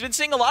does it. We've been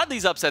seeing a lot of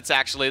these upsets,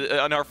 actually.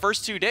 On our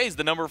first 2 days,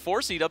 the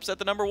 #4 seed upset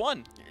the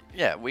 #1.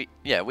 Yeah,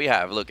 we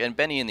have. Look, and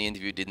Benny in the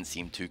interview didn't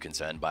seem too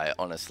concerned by it,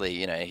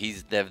 honestly.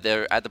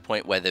 They're at the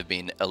point where they've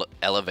been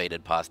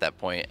elevated past that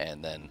point,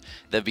 and then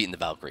they've beaten the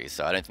Valkyries,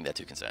 so I don't think they're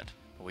too concerned.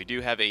 We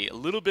do have a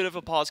little bit of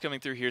a pause coming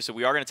through here, so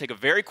we are going to take a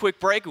very quick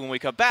break. When we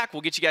come back,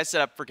 we'll get you guys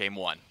set up for game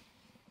 1.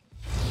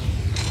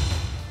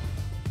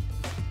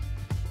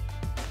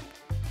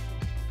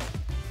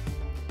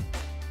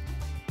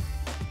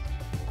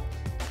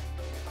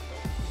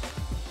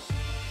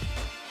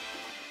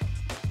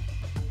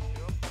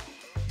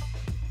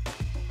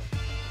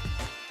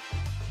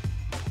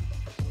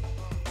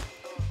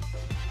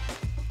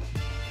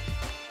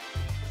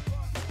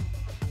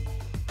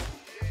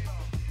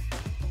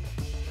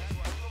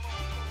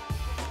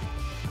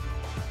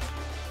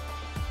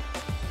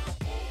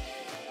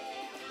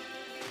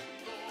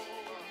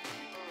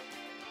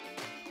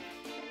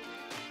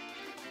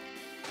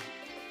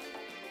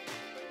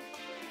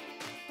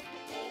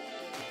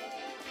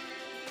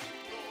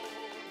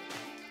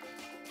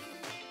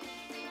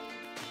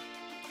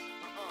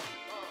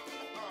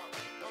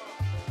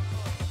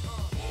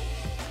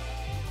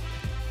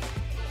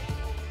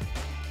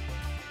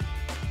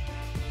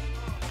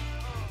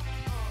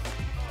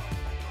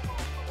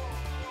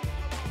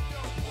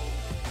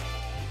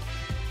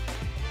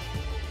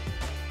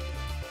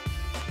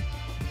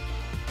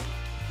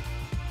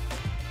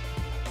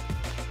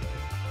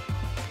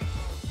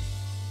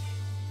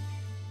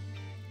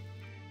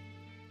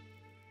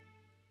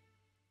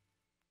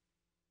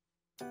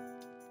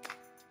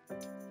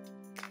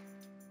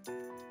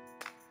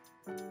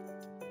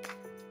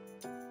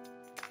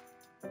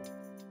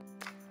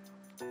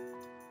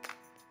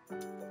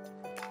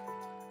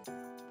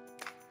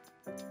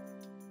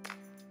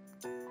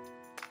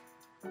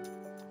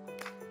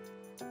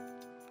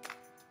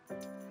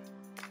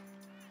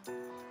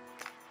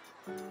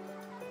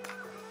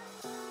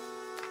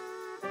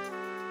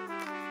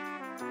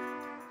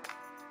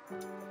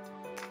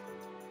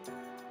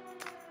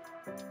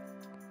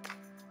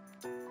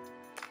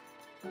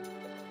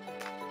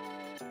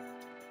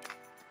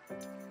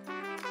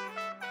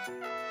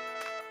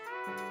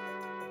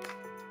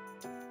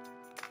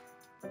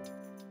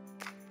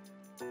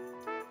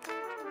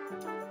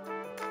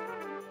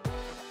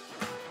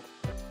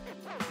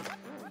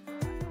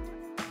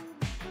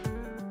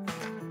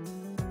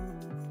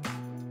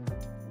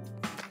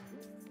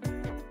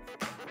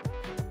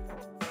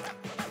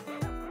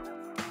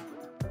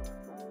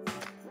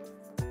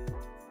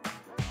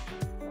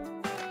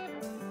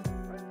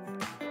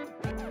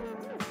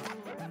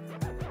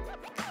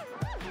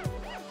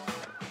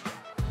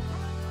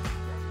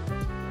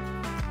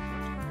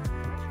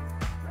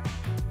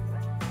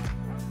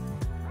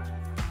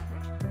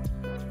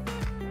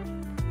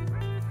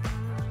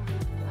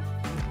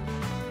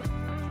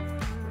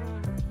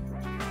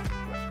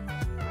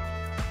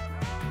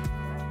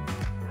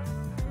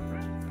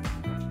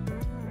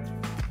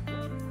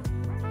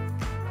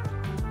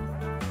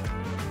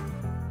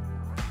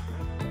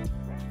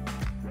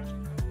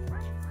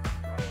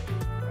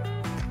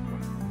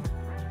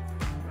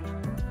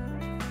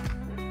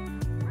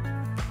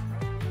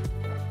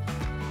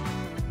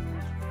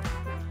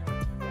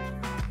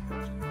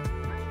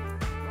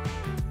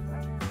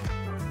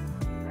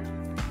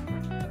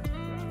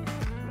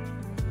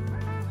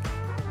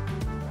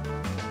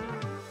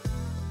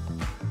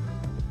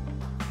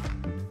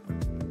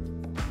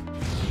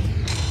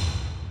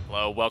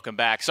 Hello, welcome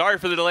back. Sorry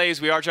for the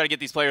delays. We are trying to get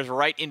these players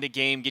right into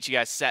game, get you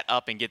guys set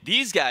up, and get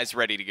these guys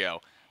ready to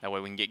go. That way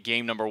we can get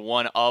game number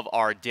 1 of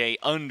our day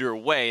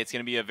underway. It's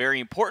going to be a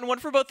very important one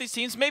for both these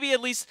teams, maybe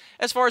at least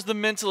as far as the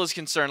mental is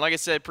concerned. Like I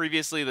said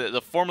previously,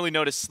 the formerly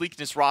known as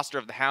Sleekness roster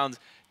of the Hounds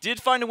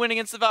did find a win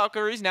against the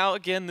Valkyries. Now,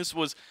 again, this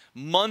was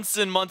months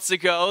and months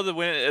ago.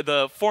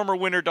 The former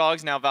winner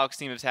dogs, now Valk's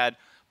team, has had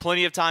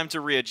plenty of time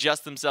to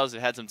readjust themselves.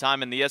 They've had some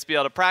time in the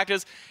SPL to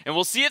practice, and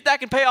we'll see if that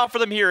can pay off for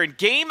them here in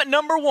game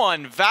number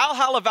 1.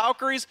 Valhalla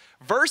Valkyries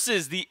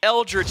versus the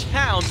Eldritch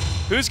Hounds.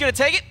 Who's going to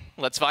take it?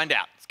 Let's find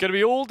out. It's going to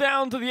be all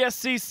down to the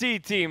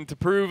SCC team to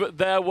prove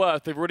their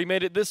worth. They've already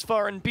made it this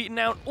far and beaten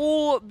out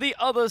all the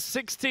other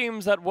 6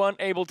 teams that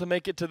weren't able to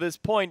make it to this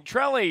point.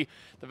 Trelly,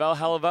 the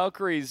Valhalla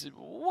Valkyries,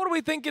 what are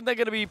we thinking they're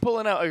going to be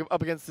pulling out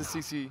up against the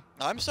CC?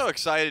 I'm so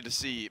excited to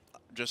see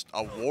just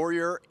a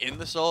warrior in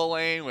the solo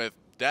lane with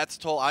Death's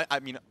Toll. I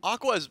mean,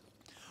 Aqua is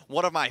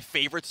one of my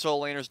favorite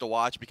solo laners to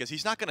watch because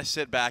he's not going to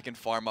sit back and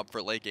farm up for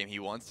late game. He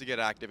wants to get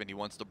active and he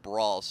wants to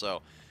brawl.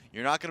 So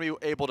you're not going to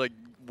be able to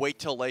wait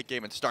till late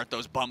game and start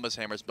those Bumbus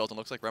hammers built. And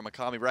looks like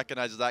Remakami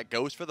recognizes that,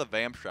 goes for the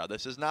Vamp Shroud.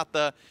 This is not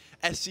the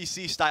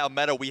SCC style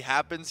meta we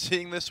have been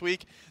seeing this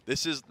week.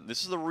 This is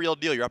the real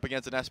deal. You're up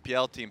against an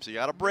SPL team, so you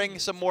got to bring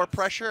some more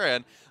pressure,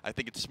 and I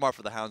think it's smart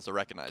for the Hounds to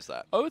recognize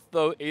that. Oath,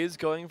 though, is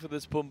going for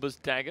this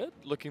Bumbus Dagger,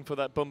 looking for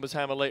that Bumbus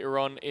Hammer later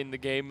on in the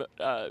game.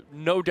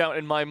 No doubt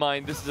in my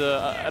mind, this is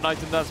an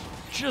item that's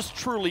just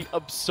truly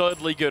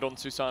absurdly good on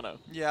Susano.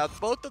 Yeah,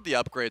 both of the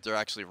upgrades are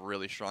actually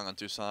really strong on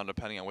Susano,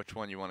 depending on which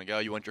one you want to go.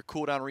 You want your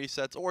cooldown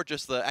resets or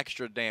just the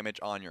extra damage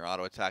on your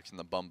auto attacks in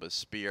the Bumbus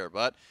Spear.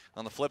 But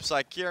on the flip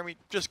side, Kirami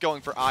just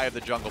going for Eye of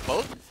the Jungle.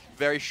 Both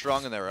very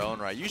strong in their own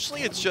right.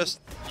 Usually it's just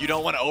you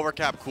don't want to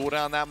overcap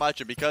cooldown that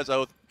much, and because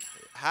Oath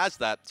has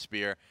that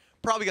Spear,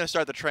 probably going to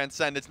start the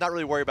Transcend. It's not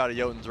really worried about a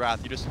Jotun's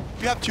Wrath.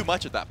 You have too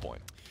much at that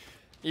point.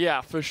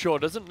 Yeah, for sure.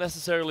 Doesn't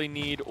necessarily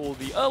need all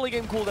the early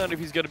game cooldown if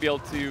he's going to be able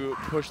to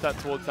push that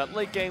towards that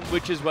late game,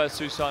 which is where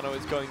Susano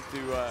is going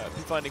to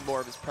be finding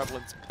more of his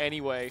prevalence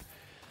anyway.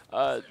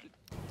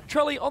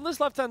 Trelly, on this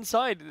left-hand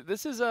side,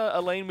 this is a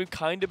lane we've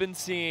kind of been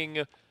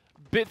seeing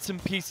bits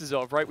and pieces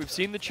of, right? We've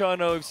seen the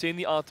Cherno, we've seen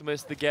the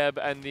Artemis, the Geb,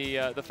 and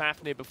the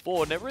Fafnir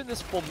before. Never in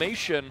this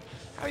formation.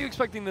 How are you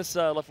expecting this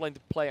left lane to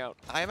play out?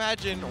 I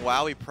imagine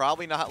Wowie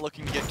probably not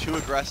looking to get too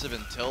aggressive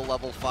until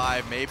level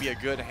 5. Maybe a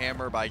good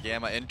hammer by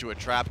Gamma into a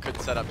trap could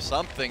set up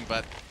something,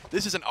 but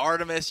this is an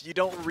Artemis. You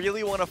don't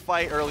really want to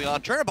fight early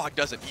on. Chernobog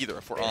doesn't either,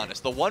 if we're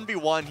honest. The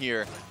 1v1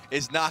 here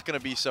is not going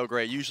to be so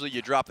great. Usually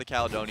you drop the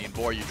Caledonian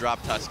Boar, you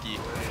drop Tusky,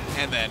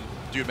 and then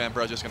Dude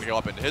Membro is just going to go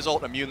up into his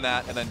ult, immune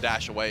that, and then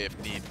dash away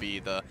if need be.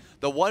 The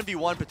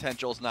 1v1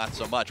 potential is not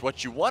so much.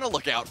 What you want to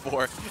look out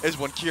for is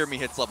when Kirmi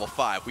hits level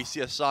 5. We see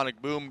a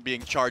Sonic Boom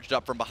being charged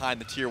up from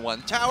behind the tier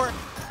 1 tower,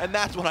 and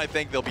that's when I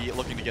think they'll be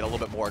looking to get a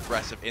little bit more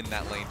aggressive in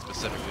that lane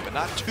specifically, but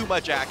not too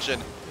much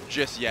action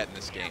just yet in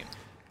this game.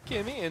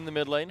 Kirmi in the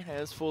mid lane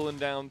has fallen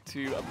down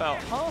to about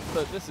half,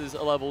 but this is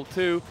a level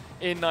 2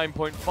 in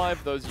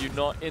 9.5. Those of you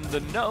not in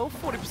the know,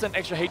 40%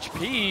 extra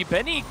HP.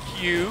 Benny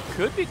Q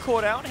could be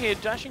caught out here.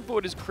 Dashing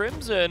forward is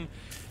Crimson.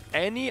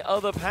 Any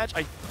other patch?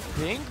 I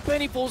think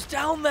Benny falls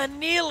down there,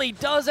 nearly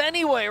does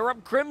anyway. We're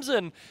up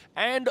Crimson,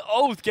 and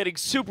Oath getting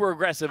super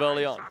aggressive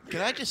early on. Can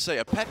I just say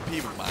a pet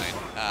peeve of mine?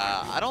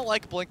 I don't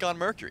like Blink on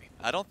Mercury.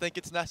 I don't think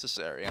it's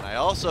necessary, and I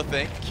also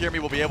think Kirmi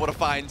will be able to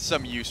find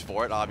some use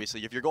for it.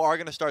 Obviously, if you are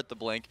going to start the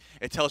Blink,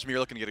 it tells me you're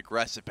looking to get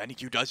aggressive. Benny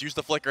Q does use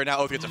the flicker, now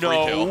Oath gets a free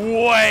kill.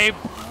 No way!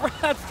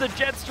 That's the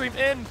jet stream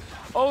in.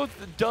 Oath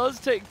does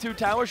take 2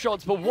 tower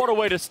shots, but what a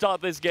way to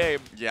start this game.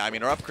 Yeah, I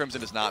mean, our up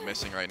Crimson is not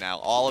missing right now.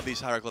 All of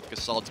these hieroglyphic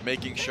assaults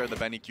making sure the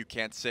Benny Q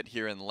can't sit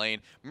here in lane.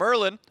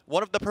 Merlin,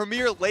 one of the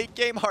premier late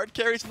game hard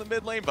carries in the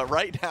mid lane, but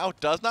right now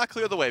does not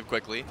clear the wave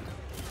quickly.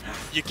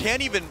 You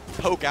can't even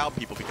poke out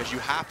people because you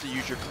have to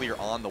use your clear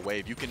on the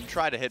wave. You can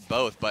try to hit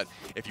both, but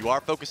if you are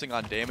focusing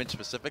on damage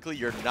specifically,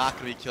 you're not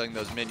going to be killing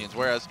those minions.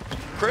 Whereas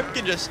Crim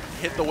can just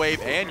hit the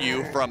wave and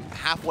you from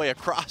halfway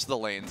across the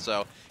lane,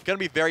 so going to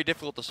be very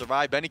difficult to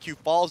survive. Benny Q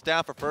falls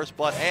down for first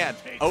blood, and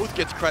Oath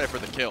gets credit for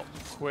the kill.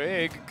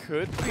 Quig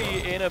could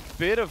be in a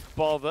bit of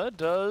bother,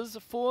 does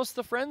force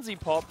the frenzy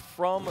pop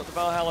from the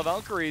Valhalla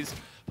Valkyries,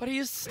 but he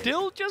is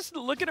still just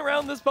looking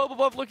around this bubble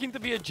buff looking to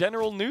be a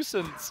general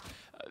nuisance.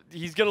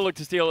 He's going to look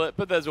to steal it,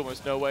 but there's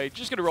almost no way.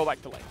 Just going to roll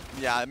back to lane.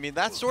 Yeah, I mean,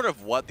 that's sort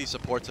of what these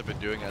supports have been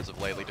doing as of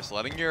lately. Just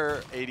letting your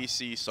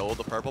ADC solo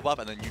the purple buff,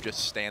 and then you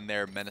just stand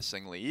there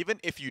menacingly. Even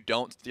if you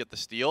don't get the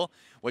steal,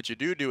 what you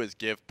do is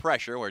give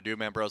pressure, where Doom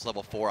Ambro's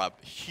level 4, a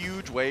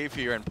huge wave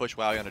here and push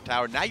Wowie on a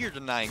tower. Now you're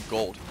denying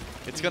gold.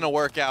 It's going to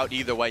work out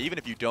either way, even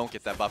if you don't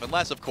get that buff.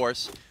 Unless, of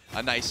course,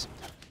 a nice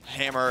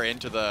hammer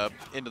into the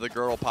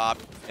girdle pop,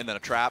 and then a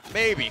trap.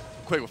 Maybe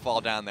Quig will fall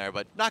down there,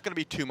 but not going to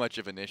be too much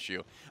of an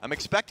issue. I'm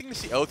expecting to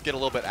see Oath get a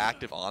little bit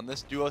active on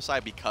this duo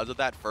side because of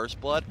that first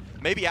blood.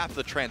 Maybe after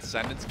the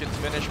Transcendence gets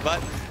finished,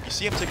 but you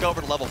see him tick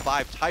over to level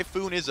 5.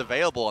 Typhoon is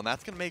available, and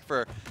that's going to make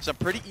for some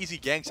pretty easy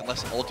ganks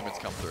unless ultimates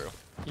come through.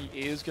 He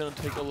is going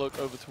to take a look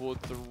over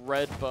towards the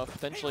red buff,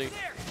 potentially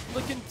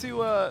looking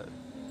to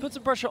put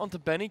some pressure onto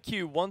Benny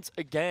Q once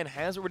again.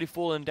 Has already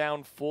fallen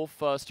down for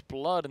first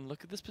blood, and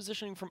look at this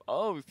positioning from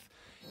Oath.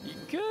 He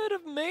could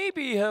have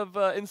maybe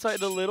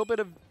incited a little bit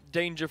of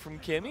danger from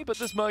Kirmi, but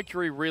this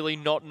Mercury really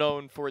not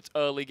known for its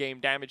early game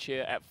damage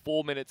here at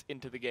 4 minutes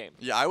into the game.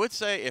 Yeah, I would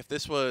say if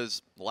this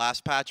was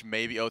last patch,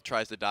 maybe Oath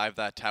tries to dive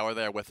that tower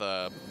there with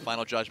a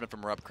Final Judgment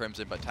from Erupt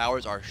Crimson, but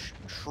towers are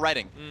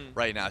shredding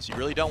right now, so you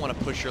really don't want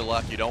to push your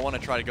luck. You don't want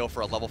to try to go for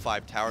a level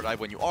 5 tower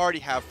dive when you already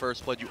have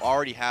first blood. You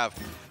already have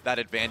that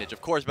advantage. Of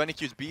course, Benny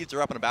Q's beads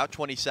are up in about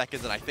 20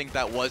 seconds, and I think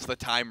that was the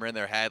timer in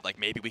their head. Like,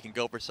 maybe we can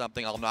go for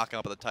something. I'll knock him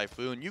up with a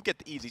Typhoon. You get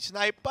the easy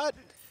snipe, but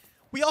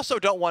we also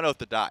don't want Oath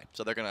to die,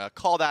 so they're going to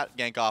call that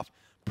gank off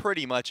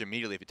pretty much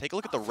immediately. If you take a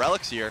look at the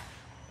relics here,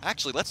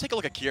 actually, let's take a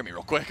look at Kirmi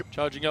real quick.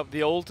 Charging up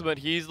the ultimate,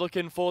 he's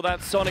looking for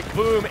that Sonic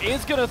Boom.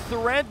 Is going to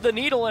thread the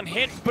needle and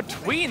hit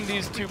between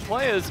these two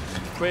players.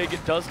 Quig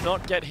does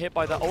not get hit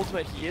by the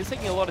ultimate. He is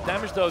taking a lot of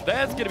damage, though.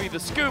 There's going to be the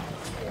scoop.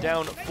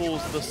 Down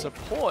falls the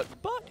support,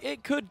 but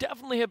it could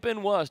definitely have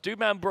been worse. Dude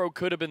Man Bro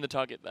could have been the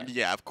target there.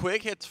 Yeah, if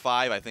Quig hits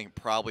 5, I think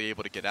probably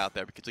able to get out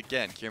there because,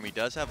 again, Kirmi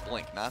does have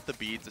Blink, not the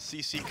beads. The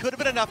CC could have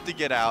been enough to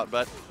get out,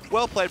 but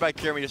well played by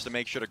Kirmi just to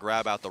make sure to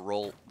grab out the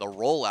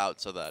rollout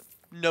so that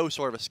no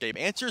sort of escape.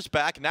 Answer's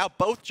back. Now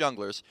both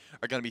junglers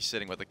are going to be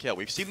sitting with a kill.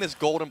 We've seen this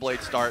Golden Blade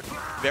start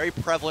very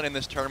prevalent in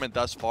this tournament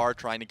thus far,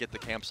 trying to get the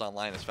camps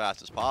online as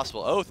fast as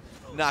possible. Oath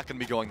not going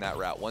to be going that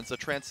route. Once the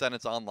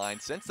Transcendence online,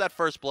 since that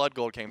first Blood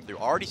Gold came through,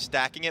 already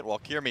stacking it while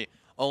Kirmi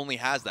only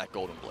has that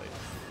Golden Blade.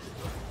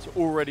 It's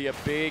already a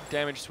big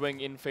damage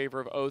swing in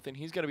favor of Oath, and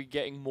he's going to be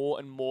getting more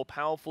and more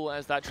powerful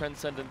as that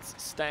Transcendence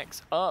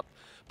stacks up.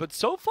 But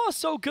so far,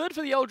 so good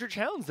for the Eldritch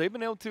Hounds. They've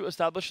been able to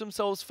establish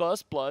themselves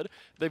first blood.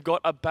 They've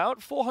got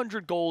about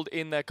 400 gold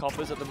in their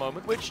coffers at the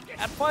moment, which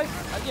at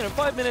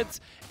 5 minutes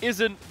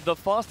isn't the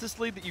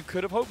fastest lead that you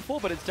could have hoped for,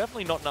 but it's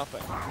definitely not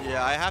nothing.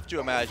 Yeah, I have to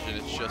imagine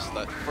it's just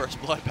that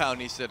first blood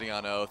bounty sitting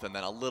on Oath and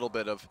then a little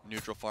bit of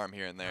neutral farm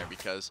here and there,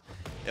 because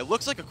it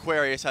looks like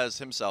Aquarius has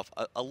himself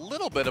a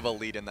little bit of a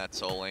lead in that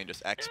soul lane,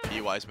 just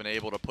XP-wise, been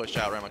able to push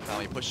out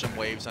Ramakami, push some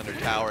waves under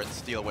tower, and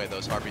steal away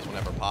those Harpies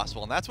whenever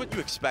possible. And that's what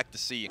you expect to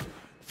see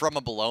from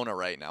a Bologna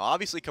right now.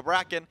 Obviously,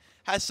 Kabrakan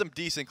has some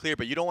decent clear,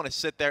 but you don't want to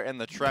sit there in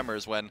the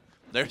tremors when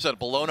there's a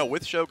Bologna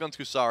with Shogun's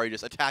Kusari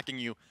just attacking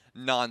you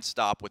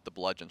non-stop with the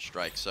bludgeon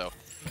strike. So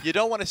you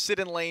don't want to sit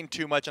in lane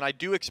too much, and I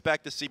do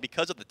expect to see,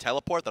 because of the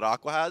teleport that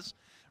Aqua has,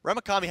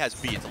 Ramakami has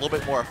beats, a little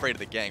bit more afraid of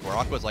the gang, where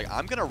Aqua's like,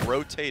 I'm going to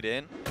rotate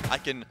in, I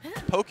can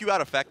poke you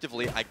out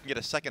effectively, I can get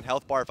a second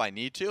health bar if I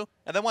need to,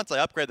 and then once I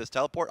upgrade this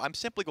teleport, I'm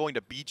simply going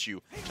to beat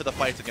you to the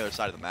fights on the other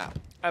side of the map.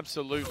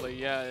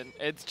 Absolutely, yeah. And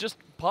it's just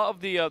part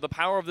of the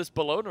power of this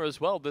Bologna as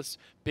well, this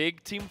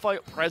big team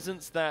fight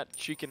presence that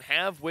she can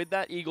have with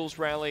that Eagles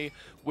rally,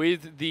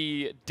 with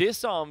the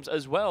disarms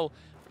as well.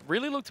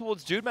 Really look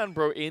towards Dudeman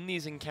Bro in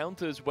these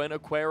encounters when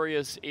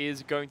Aquarius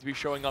is going to be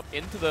showing up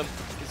into them,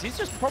 because he's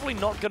just probably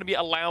not going to be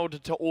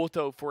allowed to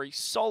auto for a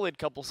solid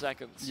couple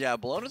seconds. Yeah,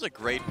 Bologna's a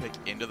great pick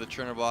into the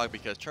Chernobog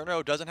because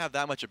Cherno doesn't have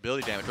that much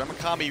ability damage.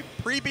 Ramakami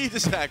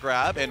pre-beats that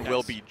grab and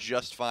will be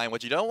just fine.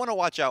 What you don't want to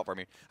watch out for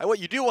what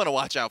you do want to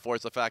watch out for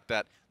is the fact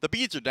that the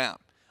beads are down.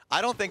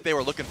 I don't think they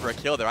were looking for a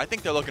kill there. I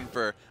think they're looking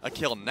for a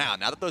kill now.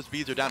 Now that those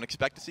beads are down,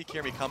 expect to see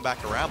Kirby come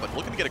back around, but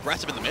looking to get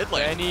aggressive in the mid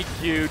lane.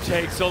 NEQ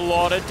takes a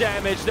lot of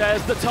damage.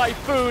 There's the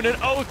Typhoon,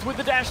 and Oath with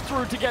the dash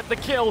through to get the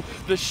kill.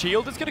 The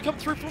shield is going to come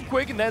through from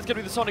Quig, and there's going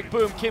to be the Sonic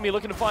Boom. Kimmy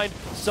looking to find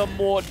some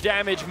more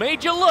damage.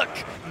 Made you look,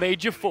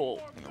 made you fall.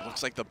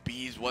 Looks like the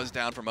bees was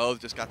down from Oath,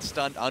 just got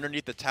stunned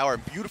underneath the tower.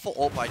 Beautiful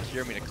ult by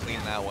Kirby to clean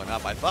that one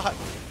up. I thought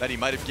that he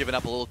might have given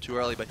up a little too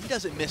early, but he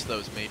doesn't miss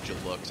those major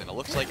looks. And it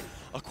looks like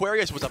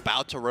Aquarius was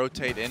about to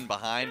rotate in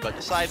behind, but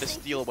decided to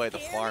steal away the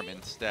farm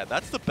instead.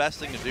 That's the best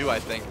thing to do, I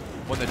think,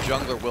 when the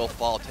jungler will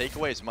fall. Take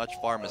away as much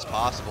farm as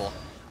possible.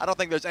 I don't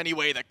think there's any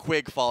way that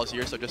Quig falls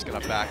here, so just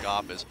going to back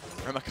off as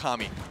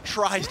Ramakami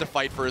tries to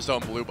fight for his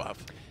own blue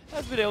buff.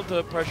 Has been able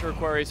to pressure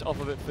Aquarius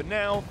off of it for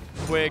now.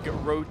 Quig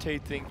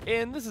rotating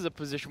in. This is a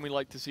position we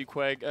like to see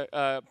Quig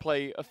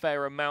play a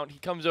fair amount. He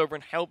comes over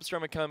and helps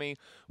Ramakami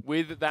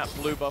with that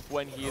blue buff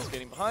when he is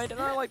getting behind, and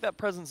I like that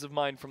presence of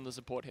mind from the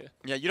support here.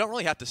 Yeah, you don't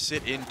really have to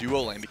sit in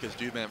duo lane because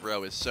Dudeman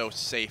Bro is so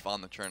safe on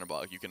the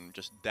Chernobog. You can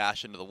just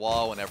dash into the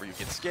wall whenever you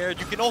get scared.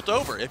 You can ult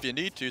over if you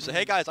need to. So,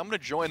 hey guys, I'm going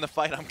to join the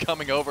fight. I'm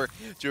coming over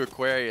to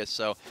Aquarius.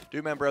 So,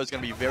 Dudeman Bro is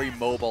going to be very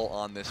mobile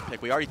on this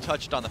pick. We already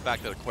touched on the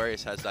fact that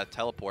Aquarius has that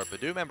teleport, but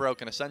Dudeman Bro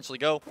can essentially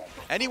go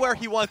anywhere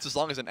he wants as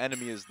long as an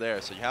enemy is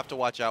there. So you have to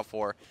watch out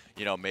for,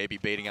 you know, maybe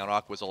baiting out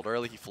Aqua's ult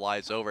early. He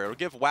flies over. It'll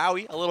give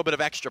Wowie a little bit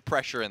of extra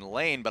pressure in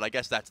lane, but I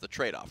guess that's the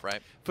trade-off,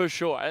 right? For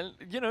sure. And,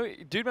 you know,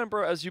 Dudeman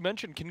Bro, as you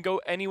mentioned, can go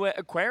anywhere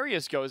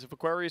Aquarius goes. If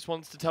Aquarius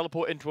wants to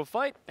teleport into a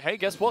fight, hey,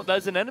 guess what?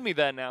 There's an enemy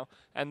there now.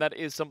 And that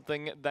is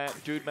something that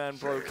Dudeman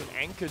Bro can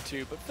anchor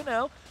to. But for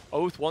now,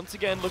 Oath once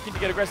again looking to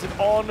get aggressive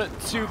on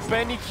to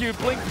BennyQ.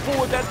 Blink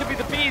forward, that's going to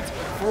be the beads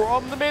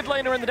from the mid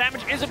laner, and the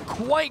damage isn't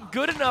quite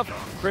good enough.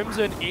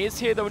 Crimson is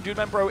here though, and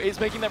Dudeman Bro is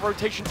making that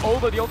rotation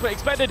over. The ultimate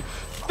expended.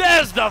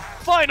 There's the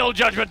final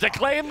judgment to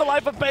claim the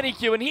life of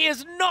BennyQ, and he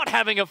is not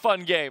having a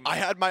fun game. I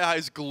had my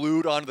eyes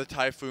glued onto the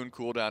Typhoon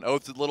cooldown.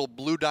 Oath's little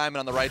blue diamond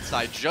on the right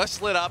side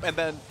just lit up, and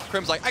then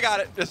Crim's like, I got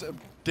it. Just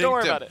Don't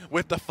worry dinked about him it.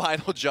 with the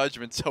final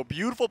judgment. So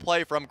beautiful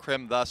play from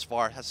Crim thus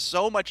far. Has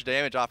so much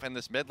damage off in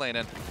this mid lane,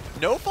 and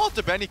no fault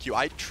to BennyQ.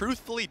 I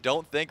truthfully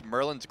don't think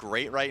Merlin's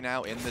great right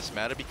now in this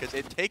meta because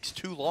it takes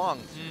too long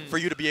for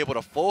you to be able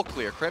to full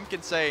clear. Crim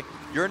can say,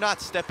 you're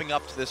not stepping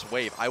up to this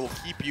wave. I will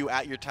keep you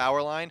at your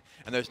tower line,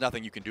 and there's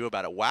nothing you can do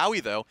about it.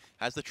 Wowie, though,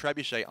 has the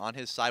Trebuchet on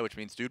his side, which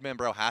means Dudeman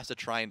Bro has to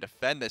try and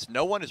defend this.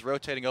 No one is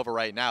rotating over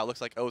right now. It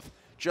looks like Oath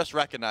just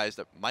recognized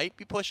that might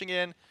be pushing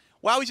in.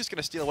 Wowie's just going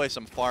to steal away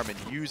some farm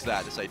and use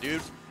that to say,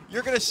 dude,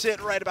 you're going to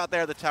sit right about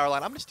there at the tower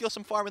line. I'm going to steal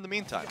some farm in the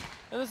meantime.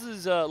 And this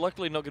is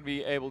luckily not going to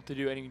be able to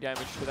do any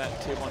damage to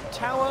that tier 1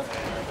 tower,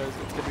 because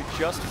it's going to be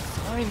just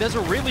fine. There's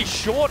a really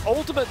short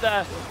ultimate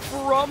there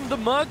from the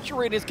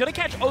Mercury, and it's going to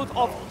catch Oath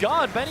off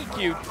guard.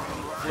 BennyQ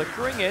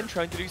flickering in,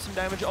 trying to do some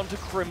damage onto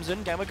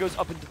Crimson. Gamma goes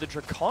up into the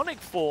Draconic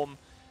form.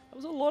 That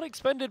was a lot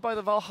expended by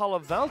the Valhalla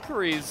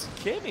Valkyries.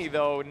 Kimmy,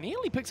 though,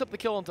 nearly picks up the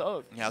kill onto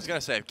Oath. Yeah, I was going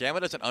to say, if Gamma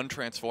doesn't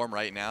untransform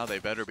right now, they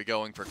better be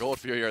going for Gold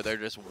Fury or they're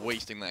just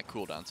wasting that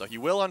cooldown. So he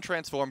will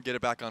untransform, get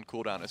it back on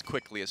cooldown as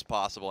quickly as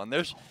possible. And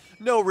there's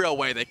no real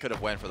way they could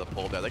have went for the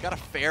pull there. They got a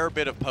fair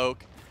bit of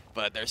poke,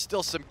 but there's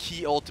still some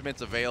key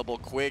ultimates available.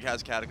 Quig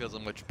has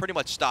Cataclysm, which pretty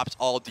much stops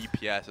all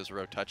DPS, as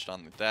Ro touched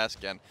on the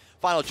desk, and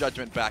Final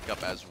Judgment back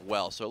up as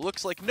well. So it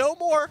looks like no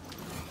more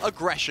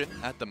aggression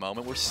at the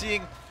moment. We're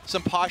seeing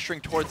some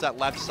posturing towards that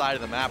left side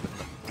of the map.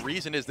 The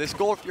reason is this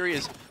Gold Fury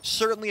is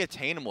certainly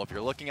attainable if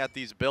you're looking at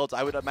these builds.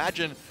 I would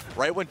imagine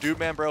right when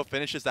Dudeman Bro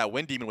finishes that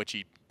Wind Demon, which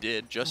he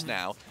did just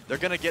now. They're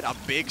going to get a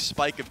big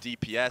spike of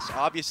DPS.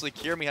 Obviously,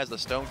 Kirmi has the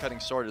stone cutting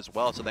sword as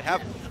well, so they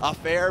have a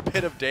fair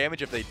bit of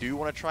damage if they do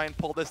want to try and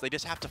pull this. They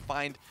just have to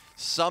find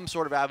some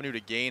sort of avenue to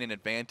gain an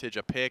advantage,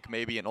 a pick,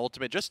 maybe an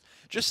ultimate. Just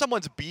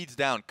someone's beads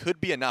down could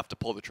be enough to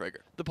pull the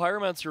trigger. The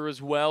Pyromancer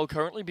as well,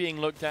 currently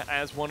being looked at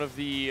as one of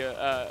the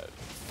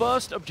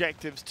first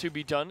objectives to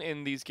be done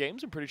in these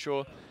games. I'm pretty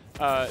sure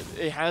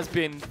it has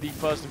been the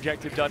first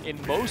objective done in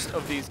most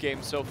of these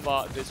games so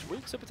far this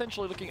week, so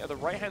potentially looking at the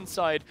right-hand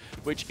side,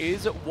 which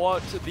is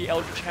what the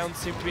Eldritch Hounds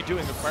seem to be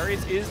doing.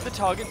 Aquarius is the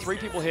target, 3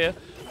 people here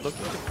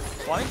looking to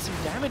find some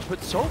damage,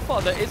 but so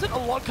far there isn't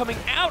a lot coming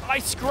out. I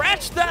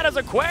scratched that as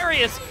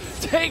Aquarius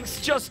takes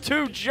just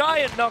 2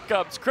 giant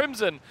knockups.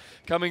 Crimson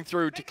coming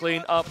through to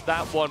clean up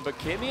that one, but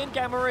Kimmy and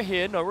Gamma are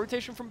here. No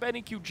rotation from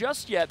BennyQ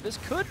just yet. This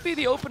could be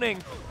the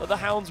opening that the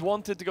Hounds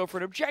wanted to go for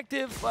an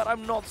objective, but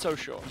I'm not so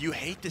sure. You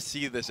hate to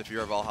see this if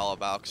you're a Valhalla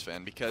Valks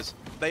fan, because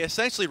they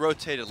essentially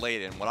rotated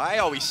late, and what I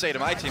always say to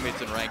my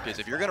teammates in ranked is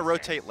if you're going to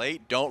rotate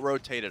late, don't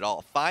rotate at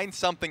all. Find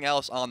something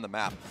else on the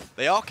map.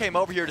 They all came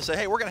over here to say,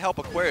 hey, we're going to help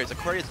Aquarius.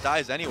 Aquarius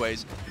dies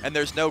anyways, and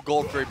there's no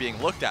gold fury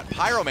being looked at.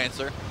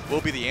 Pyromancer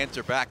will be the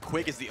answer back.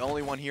 Quig is the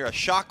only one here. A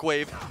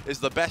Shockwave is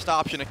the best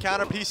option to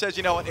counter. He says,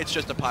 you know what, it's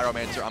just a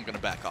Pyromancer. I'm going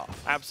to back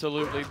off.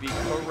 Absolutely the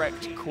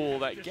correct call,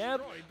 that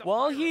Gab.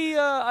 While he,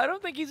 I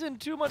don't think he's in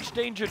too much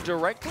danger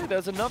directly.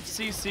 There's enough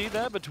CC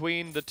there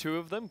between the two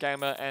of them,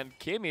 Gamma and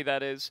Kimmy,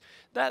 that is,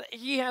 that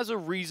he has a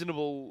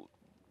reasonable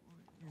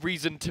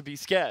reason to be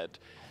scared.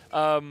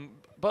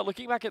 But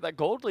looking back at that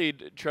gold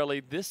lead,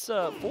 Trelly, this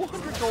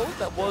 400 gold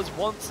that was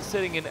once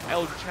sitting in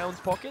Eldritch Hound's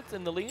pockets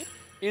in the lead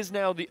is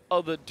now the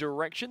other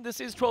direction. This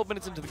is 12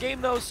 minutes into the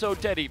game, though, so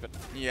dead even.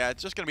 Yeah,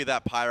 it's just going to be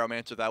that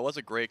Pyromancer. That was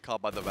a great call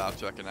by the Valk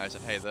to recognize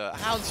that, hey, the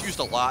Hounds used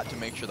a lot to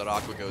make sure that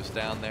Aqua goes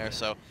down there,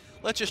 so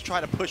let's just try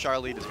to push our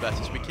lead as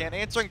best as we can,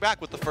 answering back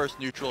with the first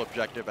neutral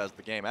objective as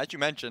the game. As you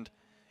mentioned,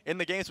 in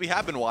the games we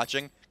have been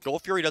watching,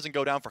 Gold Fury doesn't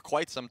go down for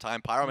quite some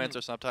time.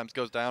 Pyromancer sometimes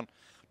goes down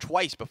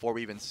twice before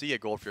we even see a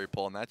Gold Fury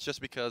pull, and that's just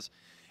because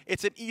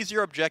it's an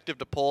easier objective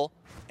to pull,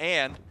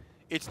 and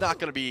it's not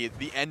going to be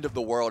the end of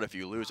the world if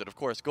you lose it. Of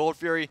course, Gold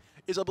Fury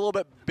is a little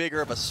bit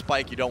bigger of a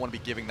spike. You don't want to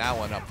be giving that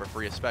one up for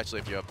free, especially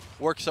if you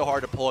work so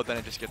hard to pull it, then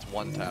it just gets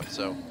one tap.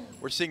 So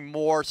we're seeing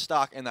more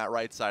stock in that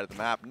right side of the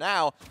map.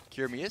 Now,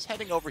 Kirmi is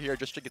heading over here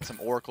just to get some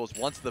oracles,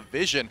 wants the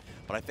vision,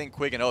 but I think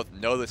Quig and Oath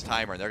know this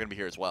timer, and they're going to be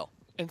here as well.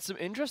 And some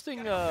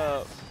interesting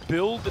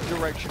build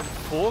direction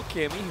for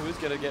Kimmy, who is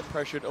going to get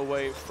pressured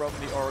away from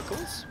the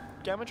oracles.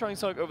 Gamma trying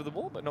to over the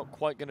wall, but not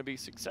quite going to be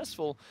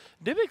successful.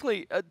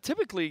 Typically,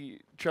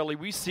 Trelly,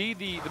 we see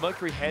the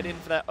Mercury head in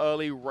for that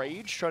early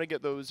rage, trying to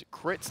get those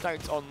crit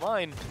stacks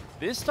online.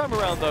 This time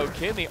around, though,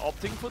 Kimmy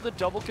opting for the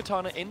double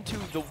katana into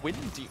the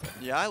Wind Demon.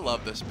 Yeah, I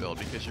love this build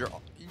because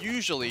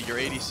usually your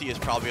ADC is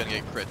probably going to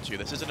get crit too.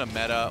 This isn't a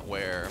meta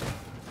where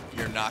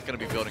you're not going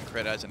to be building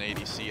crit as an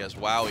ADC, as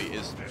Wowie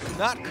is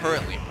not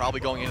currently, probably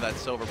going into that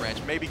Silver Branch,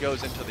 maybe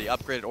goes into the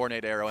upgraded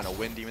Ornate Arrow and a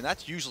Wind Demon.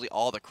 That's usually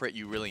all the crit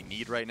you really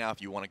need right now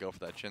if you want to go for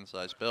that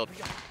chin-sized build.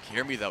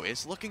 Kirmi, though,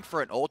 is looking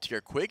for an ult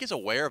here. Quig is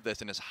aware of this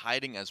and is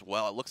hiding as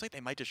well. It looks like they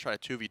might just try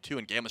to 2v2,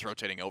 and Gamma's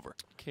rotating over.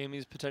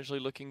 Kirmi's potentially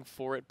looking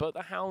for it, but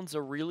the Hounds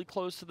are really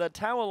close to that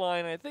tower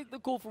line. I think the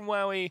call from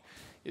Wowie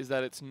is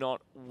that it's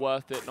not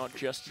worth it, not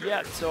just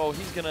yet. So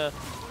he's going to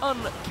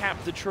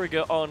uncap the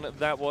trigger on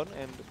that one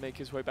and make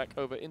his way back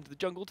over into the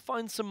jungle to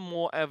find some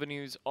more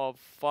avenues of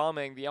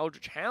farming. The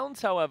Eldritch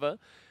Hounds, however,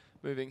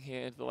 moving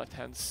here into the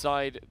left-hand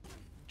side.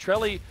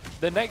 Trelly,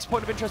 the next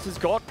point of interest has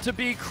got to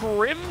be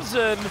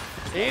Crimson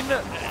in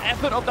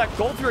effort of that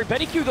Gold Fury.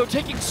 BennyQ, though,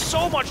 taking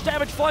so much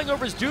damage, flying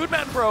over his dude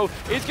man, bro,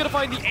 is going to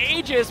find the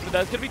Aegis, but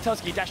that's going to be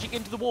Tusky. Dashing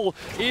into the wall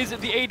is the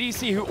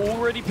ADC, who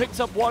already picks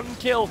up 1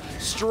 kill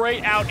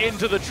straight out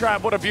into the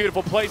trap. What a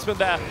beautiful placement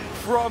there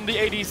from the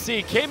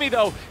ADC. Kimmy,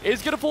 though,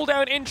 is going to fall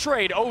down in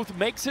trade. Oath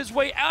makes his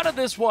way out of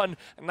this one,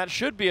 and that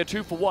should be a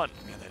 2-for-1.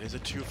 Yeah, that is a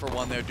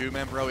 2-for-1 there.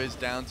 Doodman Bro is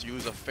down, so you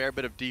lose a fair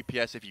bit of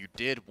DPS if you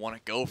did want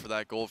to go for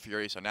that Gold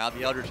Fury. So now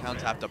the Eldritch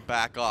Hounds have to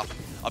back off.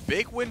 A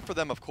big win for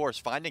them, of course.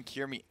 Finding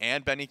Kirmi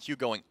and BennyQ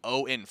going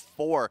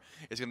 0-4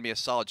 is going to be a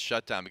solid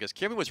shutdown, because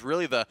Kirmi was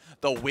really the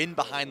win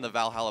behind the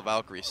Valhalla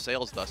Valkyries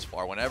sales thus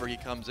far. Whenever he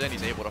comes in,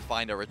 he's able to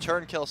find a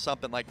return kill,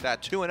 something like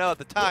that. 2-0 at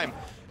the time,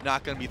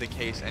 not going to be the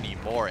case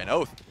anymore. And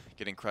Oath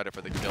getting credit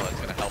for the kill is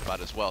going to help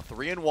out as well.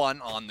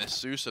 3-1 on this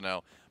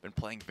Susanoo. Been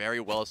playing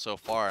very well so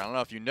far. I don't know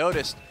if you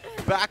noticed,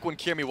 back when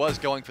Kirmi was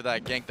going for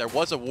that gank, there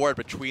was a ward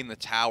between the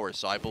towers.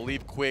 So I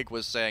believe Quig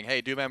was saying,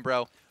 hey, Doodman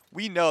Bro,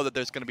 we know that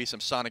there's going to be some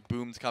sonic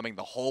booms coming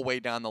the whole way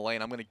down the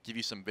lane. I'm going to give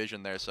you some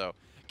vision there. So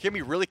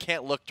Kirmi really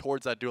can't look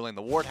towards that dual lane.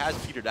 The ward has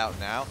petered out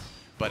now,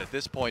 but at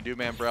this point,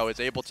 Doodman Bro is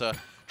able to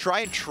try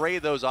and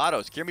trade those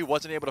autos. Kirmi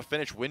wasn't able to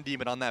finish Wind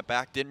Demon on that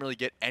back, didn't really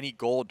get any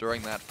gold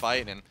during that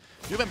fight, and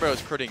Doodman Bro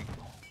is critting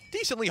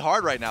decently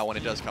hard right now when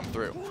it does come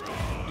through.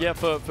 Yeah,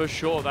 for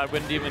sure. That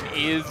Wind Demon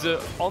is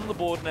on the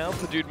board now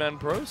for Dudeman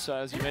Pro. So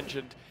as you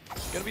mentioned,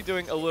 Going to be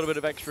doing a little bit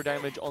of extra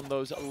damage on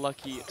those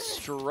lucky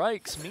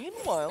strikes.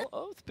 Meanwhile,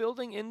 Oath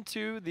building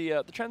into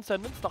the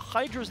Transcendence, the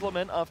Hydra's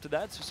Lament after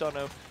that.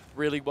 Susano,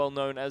 really well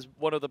known as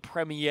one of the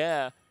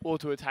premier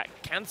auto-attack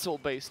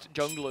cancel-based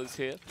junglers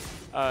here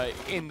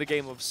in the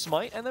game of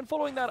Smite. And then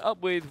following that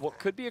up with what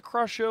could be a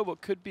Crusher,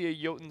 what could be a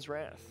Jotun's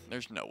Wrath.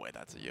 There's no way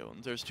that's a Jotun.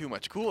 There's too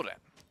much cooldown.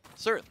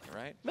 Certainly,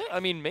 right? I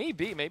mean,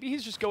 maybe. Maybe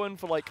he's just going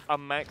for like a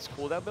max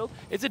cooldown build.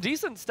 It's a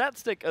decent stat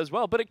stick as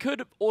well, but it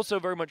could also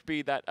very much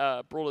be that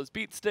Brawler's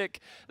Beat Stick.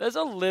 There's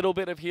a little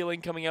bit of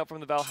healing coming out from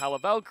the Valhalla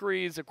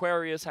Valkyries.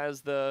 Aquarius has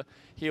the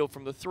heal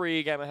from the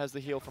 3. Gamma has the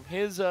heal from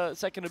his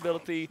second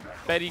ability.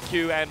 Betty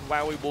Q and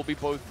Wowie will be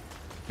both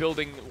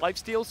building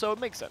lifesteal, so it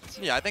makes sense.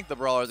 Yeah, I think the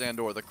Brawlers and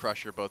or the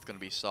Crusher are both going to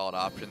be solid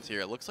options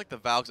here. It looks like the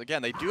Valks,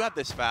 again, they do have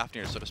this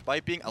Fafnir, so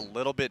despite being a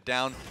little bit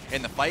down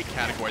in the fight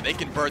category, they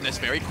can burn this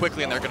very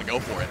quickly and they're going to go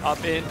for it.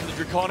 Up into the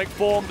Draconic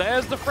form,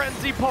 there's the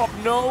Frenzy Pop.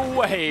 No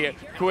way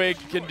Quig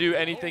can do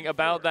anything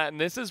about that,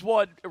 and this is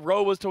what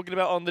Ro was talking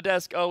about on the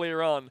desk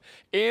earlier on.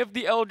 If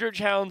the Eldritch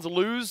Hounds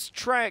lose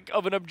track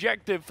of an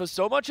objective for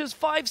so much as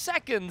 5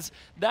 seconds,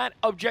 that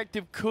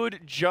objective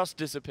could just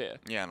disappear.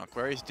 Yeah, and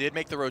Aquarius did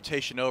make the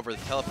rotation over.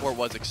 The teleport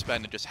was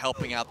expended, just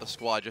helping out the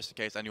squad just in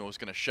case anyone was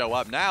going to show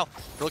up. Now,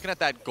 we're looking at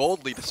that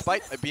gold lead.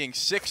 Despite it being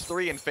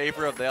 6-3 in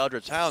favor of the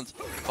Eldritch Hounds,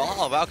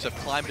 Valhalla Valks have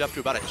climbed up to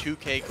about a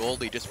 2K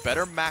gold lead. Just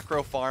better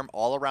macro farm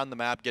all around the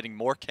map, getting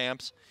more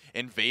camps,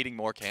 invading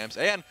more camps,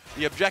 and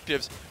the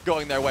objectives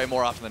going their way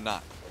more often than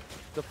not.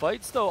 The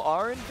fights, though,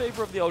 are in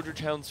favor of the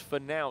Eldritch Hounds for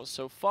now.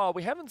 So far,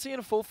 we haven't seen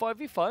a full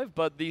 5v5,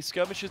 but the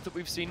skirmishes that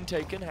we've seen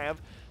taken have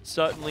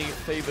certainly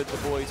favored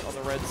the boys on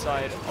the red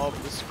side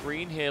of the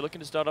screen here. Looking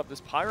to start up this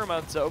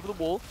Pyromancer over the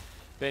wall.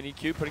 Benny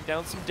Q putting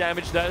down some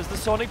damage there as the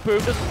Sonic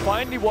Boom does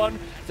finally one.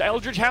 The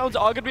Eldritch Hounds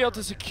are going to be able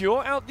to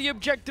secure out the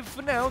objective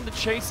for now. The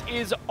chase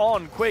is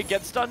on. Quig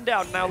gets stunned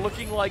out. Now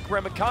looking like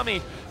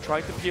Remakami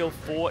trying to peel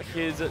for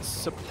his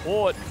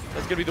support.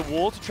 That's going to be the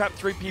wall to trap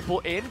 3 people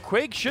in.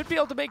 Quig should be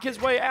able to make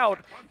his way out.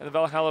 And the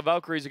Valhalla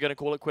Valkyries are going to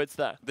call it quits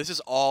there. This is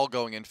all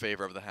going in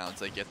favor of the Hounds.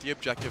 They get the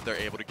objective. They're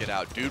able to get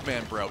out. Dude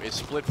Man Bro is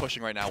split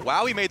pushing right now.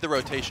 Wow, he made the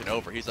rotation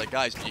over. He's like,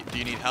 guys, do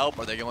you need help?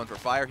 Are they going for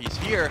fire? He's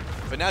here.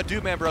 But now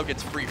Dude Man Bro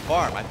gets free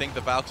farm. I think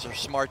the Valks are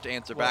smart to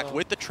answer back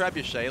with the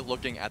Trebuchet,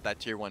 looking at that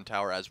tier 1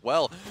 tower as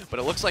well. But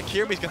it looks like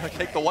Kirmi's going to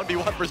take the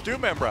 1v1 versus Dude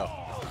Man Bro.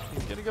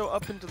 He's going to go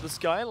up into the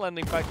sky,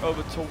 landing back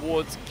over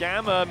towards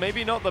Gamma.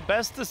 Maybe not the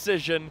best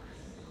decision.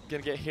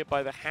 Going to get hit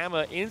by the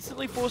hammer,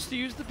 instantly forced to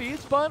use the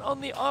beads, but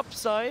on the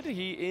upside,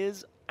 he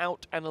is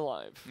out and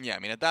alive. Yeah, I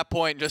mean, at that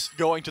point, just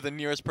going to the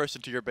nearest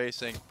person to your base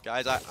saying,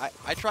 guys,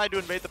 I tried to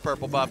invade the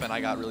purple buff, and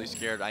I got really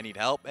scared. I need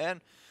help.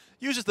 And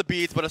uses the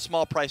beads, but a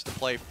small price to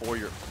pay for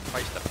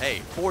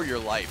your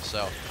life.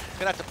 So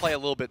gonna have to play a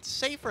little bit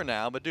safer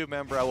now, but Dude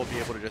Man Bro will be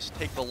able to just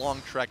take the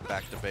long trek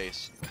back to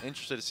base.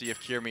 Interested to see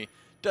if Kirmi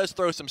does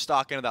throw some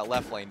stock into that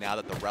left lane now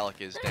that the Relic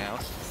is down.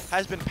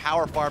 Has been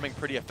power farming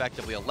pretty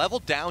effectively. A level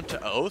down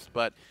to Oath,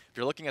 but if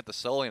you're looking at the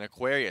solo lane,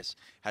 Aquarius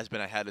has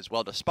been ahead as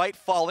well. Despite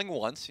falling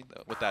once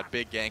with that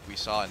big gank we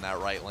saw in that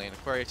right lane,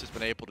 Aquarius has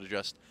been able to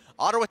just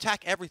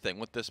auto-attack everything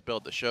with this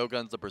build. The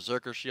Shoguns, the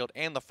Berserker Shield,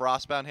 and the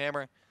Frostbound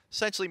Hammer.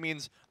 Essentially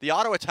means the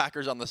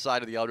auto-attackers on the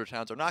side of the Eldritch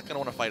Hounds are not going to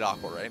want to fight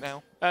Aqua right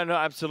now. No,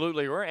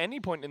 absolutely. Or at any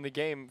point in the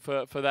game,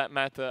 for that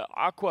matter.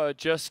 Aqua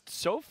just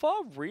so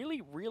far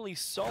really, really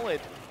solid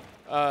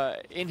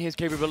in his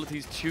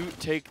capabilities to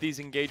take these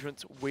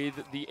engagements with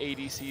the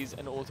ADCs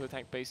and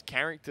auto-attack-based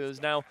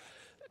characters. Now,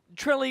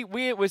 Trelly,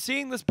 we're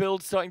seeing this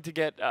build starting to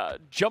get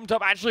jumped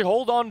up. Actually,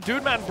 hold on,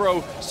 Dude Man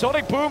Bro.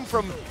 Sonic Boom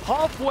from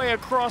halfway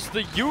across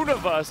the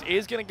universe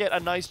is going to get a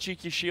nice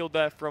cheeky shield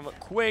there from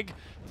Quig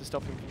to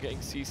stop him from getting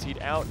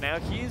CC'd out. Now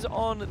he's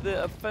on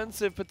the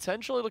offensive,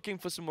 potentially looking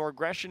for some more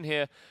aggression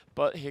here,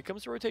 but here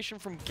comes the rotation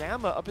from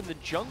Gamma up in the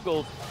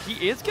jungle.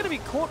 He is going to be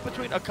caught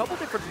between a couple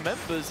different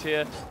members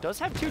here. Does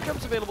have 2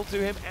 jumps available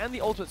to him and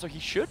the ultimate, so he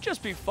should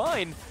just be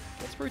fine.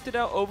 Gets rooted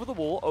out over the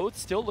wall. Oath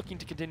still looking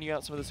to continue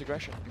out some of this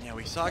aggression. Yeah,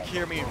 we saw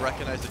Kirmi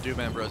recognize the Dude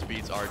Man Bro's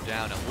beats are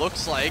down. It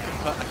looks like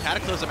a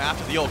Cataclysm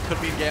after the ult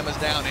could mean Gamma's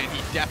down, and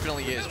he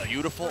definitely is.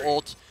 Beautiful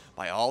ult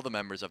by all the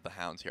members of the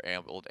Hounds here,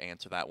 able to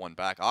answer that one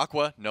back.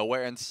 Aqua,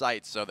 nowhere in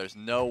sight, so there's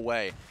no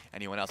way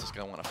anyone else is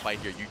going to want to fight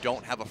here. You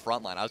don't have a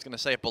front line. I was going to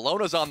say, if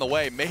Bologna's on the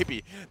way,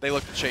 maybe they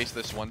look to chase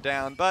this one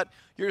down, but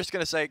you're just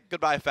going to say,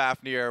 goodbye,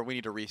 Fafnir. We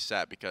need to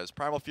reset, because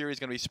Primal Fury is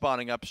going to be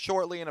spawning up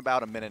shortly in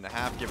about a minute and a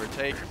half, give or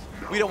take.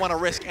 We don't want to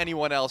risk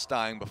anyone else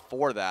dying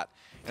before that.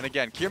 And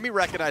again, Kirmi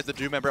recognized that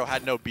Dude Man Bro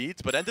had no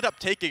beats, but ended up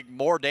taking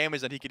more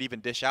damage than he could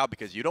even dish out,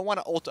 because you don't want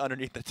to ult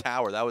underneath the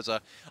tower. That was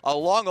a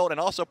long ult, and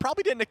also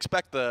probably didn't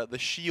expect the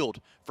shield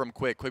from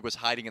Quig. Quig was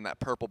hiding in that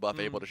purple buff,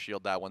 able to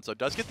shield that one. So it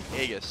does get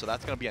the Aegis, so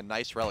that's going to be a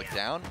nice relic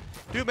down.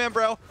 Dude Man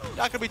Bro,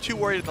 not going to be too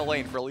worried in the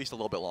lane for at least a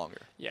little bit longer.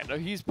 Yeah, no,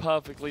 he's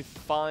perfectly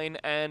fine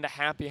and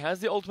happy. Has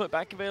the ultimate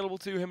back available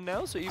to him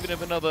now, so even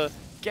if another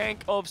gank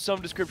of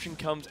some description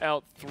comes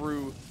out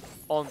through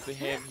onto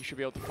him, he should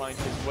be able to find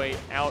his way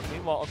out.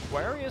 Meanwhile,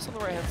 Aquarius on the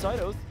right-hand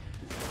side, Oath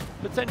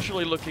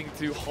potentially looking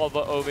to hover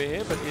over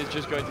here, but is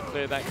just going to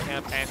clear that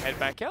camp and head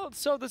back out.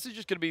 So this is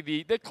just going to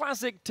be the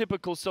classic,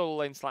 typical solo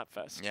lane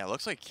slapfest. Yeah, it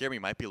looks like Kirby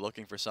might be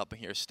looking for something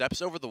here.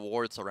 Steps over the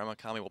ward, so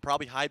Remakami will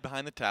probably hide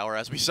behind the tower,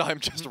 as we saw him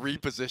just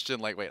reposition,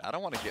 like, wait, I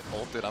don't want to get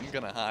ulted, I'm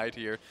going to hide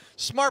here.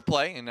 Smart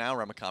play, and now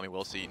Remakami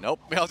will see. Nope,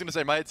 I was going to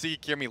say, might see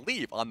Kirby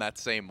leave on that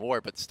same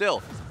ward, but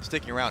still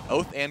sticking around.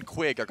 Oath and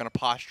Quig are going to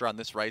posture on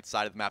this right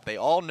side of the map. They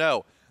all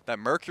know that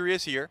Mercury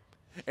is here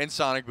and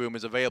Sonic Boom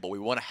is available. We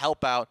want to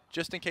help out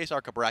just in case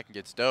our Cabrakan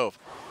gets dove.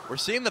 We're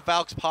seeing the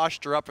Valks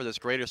posture up for this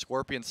Greater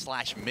Scorpion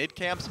 / mid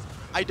camps.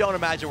 I don't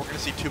imagine we're going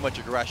to see too much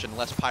aggression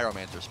unless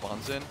Pyromancer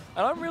spawns in.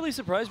 And I'm really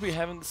surprised we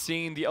haven't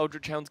seen the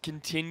Eldritch Hounds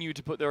continue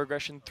to put their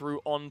aggression through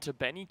onto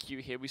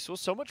BennyQ here. We saw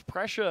so much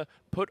pressure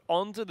put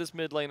onto this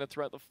mid laner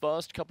throughout the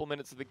first couple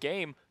minutes of the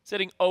game.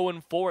 Sitting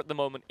 0-4 at the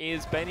moment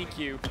is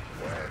BennyQ.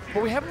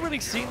 But we haven't really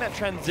seen that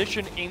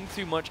transition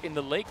into much in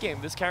the late game.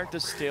 This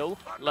character's still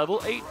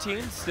level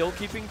 18, still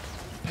keeping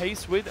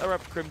pace with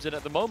Arab Crimson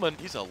at the moment.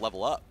 He's a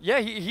level up. Yeah,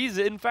 he's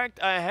in fact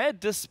ahead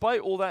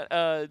despite all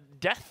that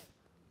death.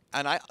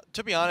 And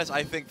to be honest,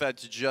 I think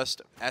that's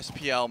just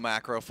SPL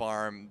macro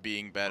farm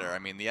being better. I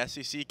mean, the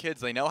SEC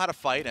kids, they know how to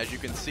fight, as you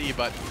can see,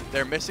 but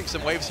they're missing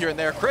some waves here and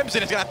there.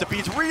 Crimson is going to have to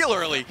beat real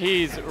early.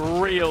 He's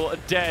real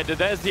dead.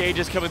 There's the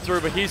Aegis coming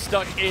through, but he's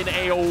stuck in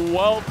a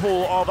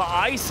whirlpool of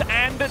ice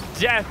and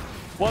death.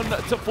 One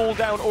to fall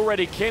down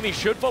already. Kimmy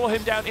should follow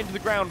him down into the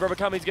ground.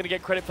 Remakami's going to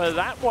get credit for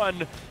that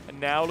one. And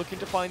now looking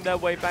to find their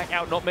way back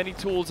out. Not many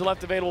tools are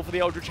left available for the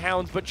Eldritch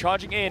Hounds, but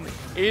charging in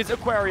is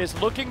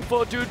Aquarius, looking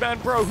for Dude Man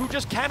Bro, who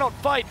just cannot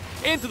fight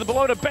into the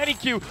Bologna.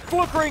 BennyQ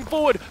flickering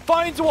forward,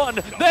 finds one.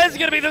 There's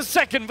going to be the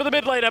second for the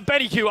mid laner.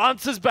 BennyQ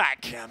answers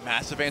back. Yeah,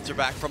 massive answer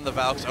back from the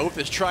Valks. Oath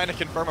is trying to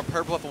confirm a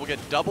purple buff, but will get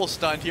double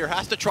stunned here.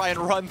 Has to try and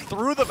run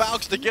through the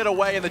Valks to get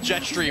away in the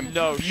jet stream.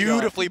 No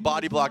beautifully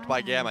body blocked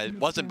by Gamma. It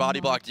wasn't body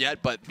blocked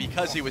yet, but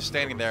because he was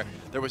standing there,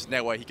 there was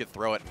no way he could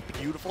throw it.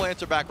 Beautiful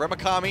answer back.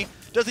 Remakami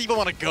doesn't even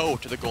want to go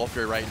to the Gold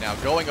Fury right now.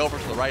 Going over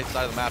to the right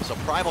side of the map, so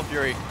Primal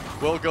Fury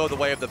will go the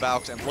way of the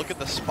Valks, and look at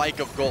the spike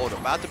of gold.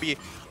 About to be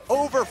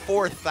over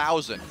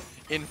 4,000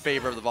 in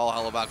favor of the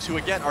Valhalla Valks, who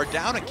again are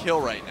down a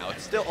kill right now.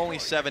 It's still only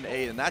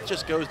 7-8, and that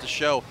just goes to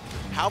show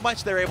how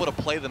much they're able to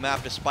play the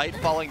map despite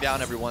falling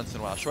down every once in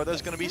a while. Sure,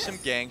 there's going to be some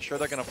gangs. Sure,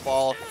 they're going to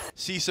fall,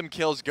 see some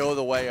kills go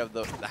the way of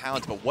the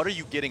Hounds, but what are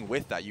you getting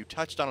with that? You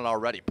touched on it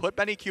already. Put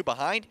BennyQ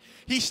behind.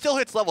 He still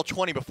hits level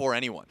 20 before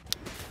anyone.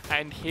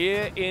 And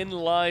herein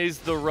lies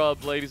the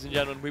rub, ladies and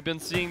gentlemen. We've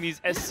been seeing these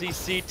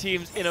SCC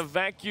teams in a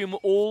vacuum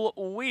all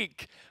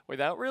week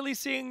without really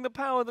seeing the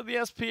power that the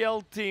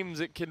SPL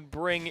teams can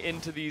bring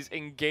into these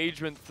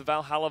engagements. The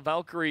Valhalla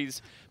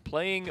Valkyries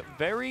playing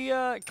very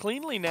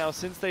cleanly now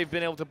since they've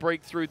been able to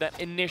break through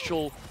that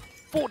initial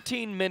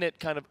 14-minute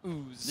kind of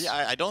ooze.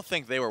 Yeah, I don't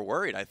think they were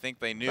worried. I think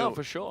they knew. Oh,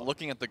 for sure.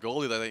 Looking at the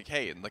goalie, they're like,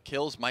 hey, and the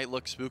kills might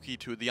look spooky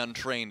to the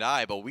untrained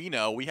eye, but we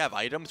know we have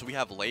items, we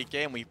have late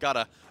game, we've got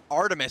a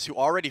Artemis who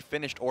already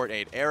finished Ort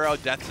 8. Arrow,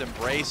 Death's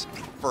Embrace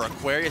for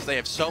Aquarius. They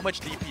have so much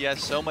DPS,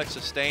 so much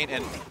sustain,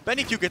 and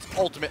BennyQ gets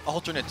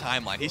alternate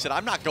timeline. He said,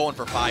 I'm not going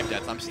for 5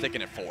 deaths, I'm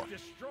sticking at 4.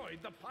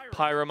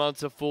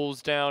 Pyromancer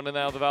falls down, and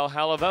now the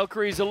Valhalla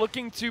Valkyries are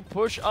looking to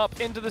push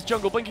up into this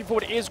jungle. Blinking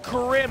forward is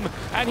Krim,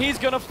 and he's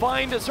going to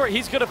find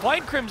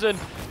Crimson,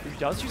 who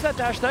does use that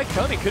dash there.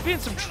 Komi could be in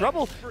some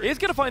trouble. He's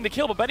going to find the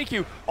kill, but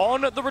BennyQ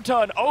on the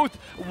return. Oath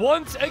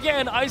once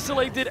again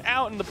isolated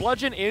out, and the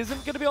bludgeon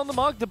isn't going to be on the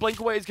mark. The blink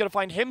away is going to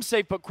find him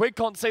safe, but Quig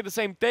can't say the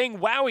same thing.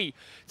 Wowie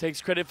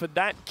takes credit for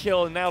that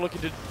kill, and now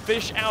looking to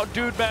fish out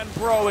Dude Man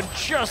Bro, and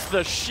just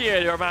the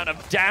sheer amount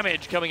of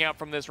damage coming out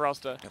from this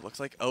roster. It looks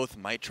like Oath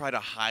might try to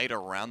hide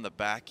around the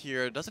back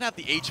here. Doesn't have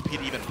the HP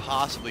to even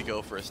possibly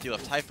go for a steal.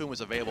 If Typhoon was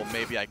available,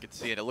 maybe I could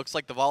see it. It looks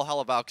like the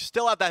Valhalla Valks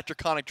still have that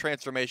Draconic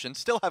Transformation,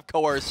 still have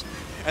Coerce,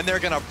 and they're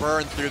going to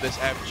burn through this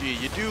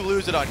FG. You do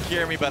lose it on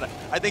Kirmi, but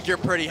I think you're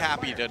pretty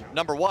happy to,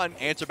 number one,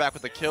 answer back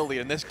with the kill lead,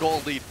 and this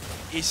gold lead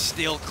is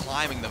still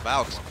climbing. The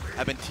Valks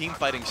have been team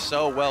fighting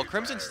so well.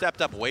 Crimson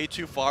stepped up way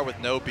too far with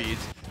no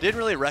beads. Didn't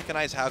really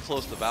recognize how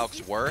close the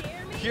Valks were.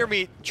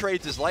 Kirmi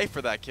trades his life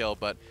for that kill,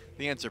 but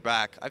the answer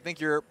back, I think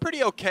you're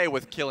pretty okay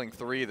with killing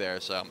 3 there.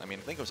 So, I mean,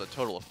 I think it was a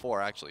total of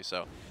 4, actually.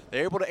 So,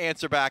 they're able to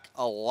answer back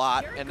a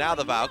lot, and now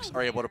the Valks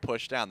are able to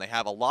push down. They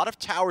have a lot of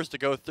towers to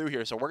go through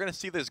here, so we're going to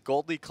see this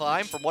gold lead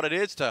climb from what it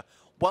is to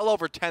well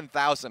over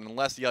 10,000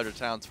 unless the other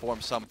towns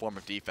form some form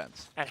of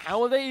defense. And how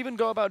will they even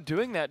go about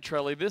doing that,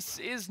 Trelly? This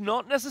is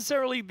not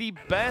necessarily the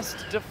best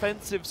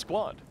defensive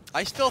squad.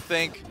 I still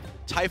think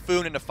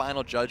Typhoon into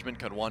Final Judgment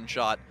could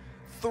one-shot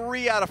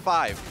 3 out of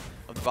 5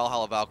 of the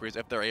Valhalla Valkyries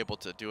if they're able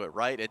to do it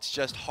right. It's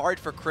just hard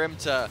for Krim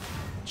to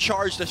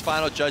charge this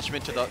Final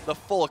Judgment to the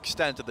full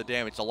extent of the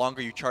damage. The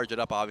longer you charge it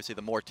up, obviously,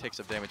 the more ticks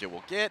of damage it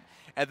will get,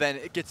 and then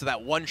it gets to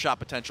that one-shot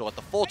potential at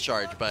the full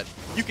charge, but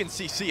you can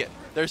CC it.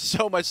 There's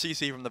so much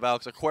CC from the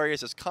Valks.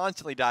 Aquarius is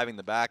constantly diving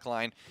the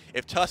backline.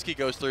 If Tusky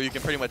goes through, you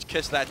can pretty much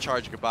kiss that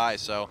charge goodbye,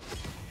 so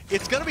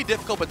it's going to be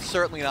difficult, but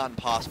certainly not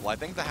impossible. I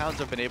think the Hounds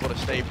have been able to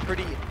stay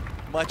pretty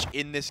much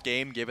in this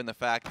game, given the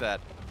fact that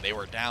they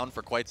were down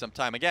for quite some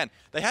time. Again,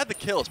 they had the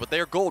kills, but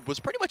their gold was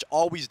pretty much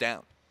always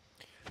down.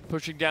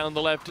 Pushing down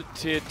the left,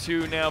 tier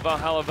 2 now,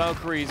 Valhalla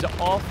Valkyries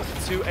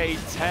off to a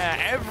tear.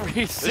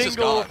 Every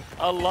single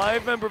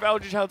alive member of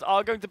Eldritch Hounds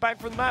are going to back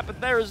from the map,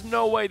 but there is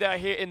no way they're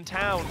here in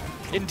time.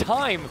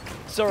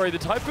 Sorry, the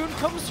Typhoon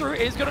comes through,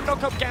 is going to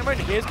knock up Gamma,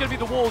 and here's going to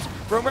be the walls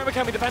from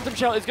Ramakami. The Phantom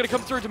Shell is going to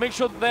come through to make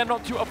sure that they're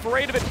not too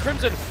afraid of it.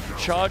 Crimson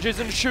charges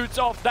and shoots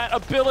off that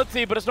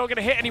ability, but it's not going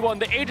to hit anyone.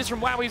 The Aegis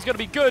from Wowie is going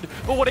to be good,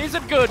 but what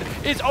isn't good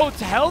is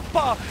Oath's health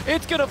bar.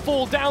 It's going to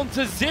fall down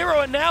to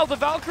 0, and now the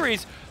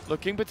Valkyries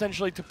looking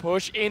potentially to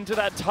push into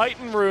that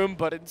Titan room,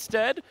 but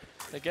instead,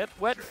 they get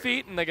wet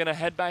feet and they're going to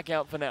head back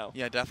out for now.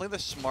 Yeah, definitely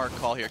the smart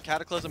call here.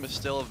 Cataclysm is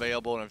still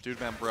available, and if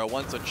Dudeman Bro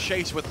wants to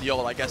chase with the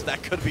ult, I guess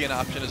that could be an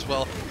option as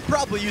well.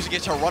 Probably using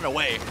it to run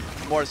away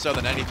more so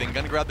than anything.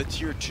 Gonna grab the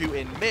tier 2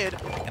 in mid,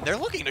 and they're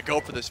looking to go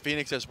for this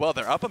Phoenix as well.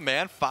 They're up a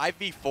man,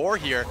 5v4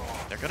 here.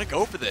 They're gonna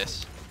go for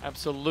this.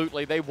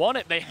 Absolutely, they want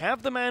it. They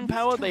have the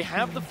manpower, they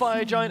have the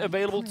Fire Giant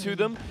available to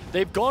them.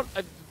 They've got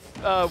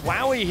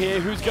Wowie here,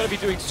 who's going to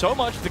be doing so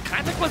much. The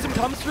Cataclysm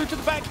comes through to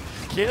the back.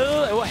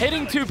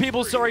 Hitting 2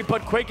 people, sorry,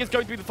 but Quake is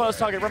going to be the first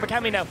target.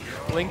 Ramakami now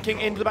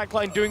blinking into the back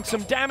line, doing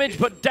some damage,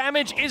 but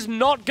damage is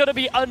not going to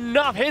be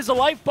enough. Here's a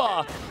life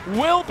bar.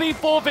 Will be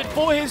forfeit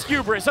for his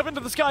hubris. Up into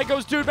the sky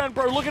goes Dudeman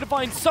Bro, looking to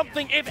find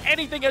something, if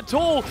anything at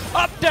all.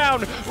 Up,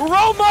 down,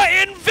 Roma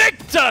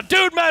Invicta.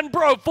 Dudeman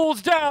Bro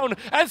falls down,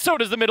 and so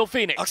does the middle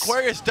Phoenix.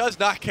 Aquarius does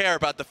not care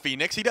about the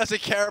Phoenix. He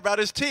doesn't care about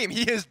his team.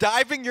 He is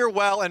diving your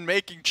well and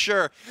making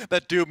sure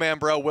that Dudeman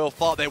Bro will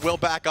fall. They will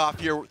back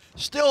off here.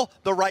 Still,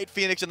 the right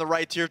Phoenix and the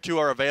right tier 2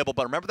 are available,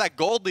 but remember that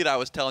gold lead I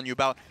was telling you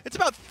about? It's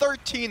about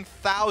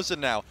 13,000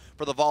 now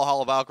for the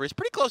Valhalla Valkyries.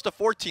 Pretty close to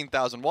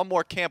 14,000. One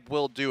more camp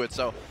will do it.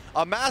 So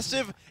a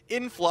massive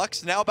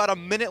influx. Now about a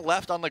minute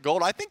left on the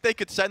gold. I think they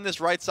could send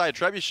this right side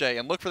Trebuchet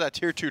and look for that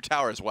tier 2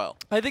 tower as well.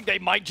 I think they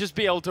might just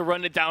be able to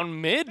run it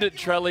down mid,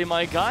 Trelly,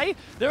 my guy.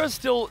 There are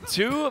still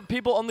 2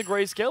 people on the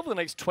grayscale for the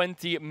next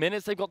 20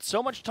 minutes. They've got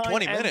so much time.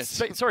 20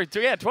 minutes. Sorry,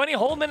 yeah, 20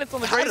 whole minutes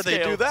on the grayscale. How did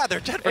they do that? They're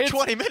dead for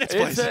 20 minutes,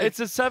 It's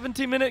a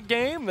 70-minute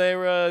game.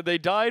 They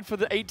died for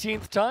the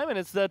 18th time, and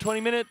it's the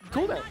 20-minute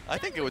cooldown. I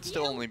think it would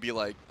still only be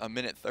like a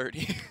minute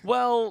 30.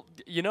 Well,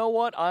 you know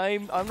what?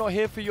 I'm not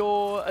here for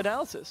your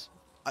analysis.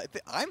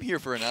 I'm here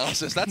for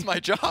analysis. That's my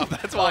job.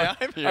 That's why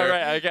I'm here. All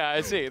right, okay,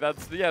 I see.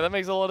 That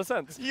makes a lot of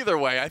sense. Either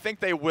way, I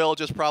think they will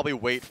just probably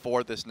wait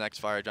for this next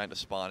Fire Giant to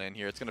spawn in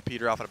here. It's going to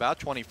peter off in about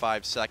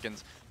 25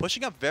 seconds.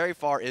 Pushing up very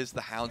far is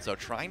the Hounds, though,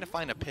 trying to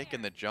find a pick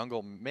in the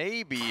jungle.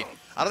 Maybe.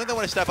 I don't think they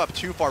want to step up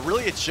too far.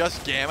 Really, it's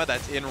just Gamma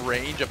that's in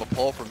range of a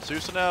pull from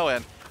Susanoo,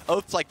 and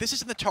Oath's like, this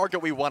isn't the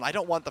target we want. I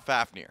don't want the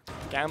Fafnir.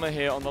 Gamma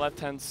here on the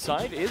left-hand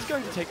side is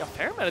going to take a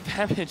fair amount of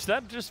damage.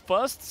 That just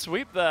first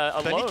sweep there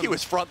alone. BennyQ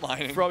is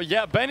frontlining.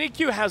 Yeah,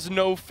 BennyQ has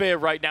no fear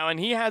right now, and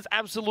he has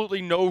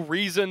absolutely no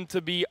reason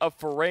to be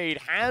afraid.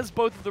 Has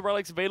both of the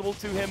relics available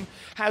to him,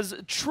 has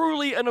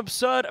truly an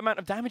absurd amount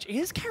of damage. He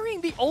is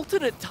carrying the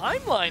alternate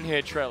timeline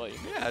here, Trelly.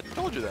 Yeah, I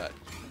told you that.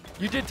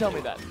 You did tell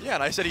me that. Yeah,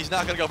 and I said he's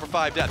not going to go for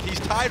 5 deaths. He's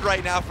tied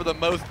right now for the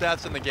most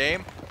deaths in the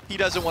game. He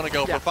doesn't want to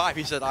go for 5.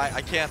 He said,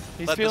 I can't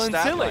let the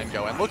stat line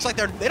go. And looks like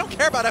they don't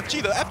care about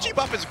FG. The FG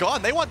buff is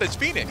gone. They want this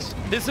Phoenix.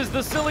 This is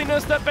the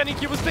silliness that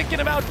BennyQ was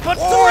thinking about. But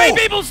 3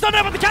 people stunned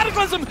out with the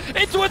Cataclysm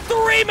into a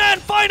 3-man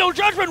final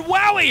judgment.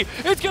 Wowie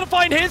is going to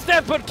find his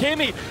death, but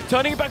Kimmy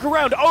turning it back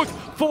around. Oath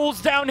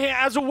falls down here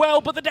as well,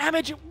 but the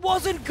damage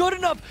wasn't good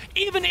enough.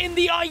 Even in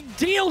the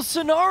ideal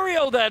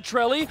scenario there,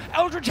 Trelly,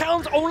 Eldritch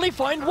Hounds only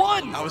find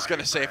 1. I was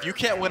going to say, if you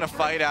can't win a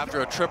fight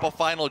after a triple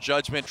final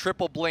judgment,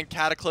 triple blink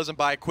Cataclysm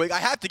by Quig, I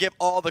have to give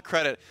all the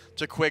credit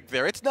to Quig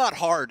there. It's not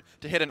hard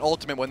to hit an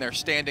ultimate when they're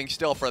standing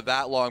still for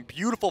that long.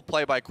 Beautiful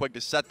play by Quig to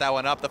set that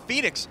one up. The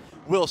Phoenix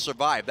will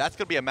survive. That's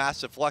going to be a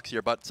massive flux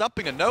here, but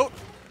something to note,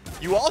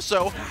 you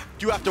also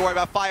do have to worry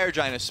about Fire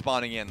Giant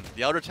spawning in.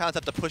 The Eldritch Hounds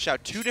have to push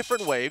out 2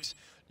 different waves.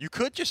 You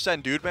could just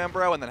send Dudeman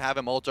Bro and then have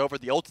him ult over.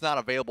 The ult's not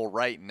available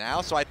right now,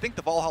 so I think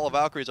the Valhalla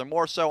Valkyries are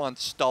more so on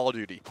stall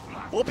duty.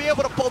 We'll be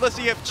able to pull this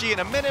EFG in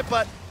a minute,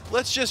 but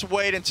let's just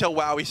wait until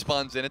Wowie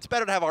spawns in. It's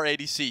better to have our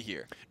ADC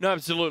here. No,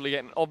 absolutely.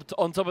 And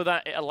on top of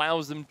that, it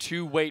allows them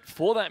to wait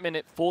for that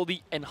minute for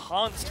the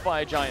enhanced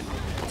Fire Giant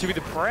to be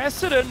the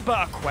precedent,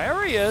 but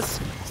Aquarius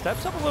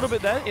steps up a little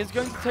bit there, is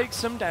going to take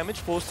some damage,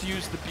 forced to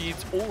use the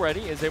beads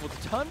already, is able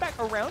to turn back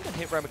around and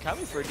hit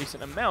Ramakami for a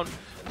decent amount.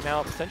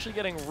 Now potentially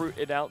getting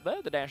rooted out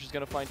there. The dash is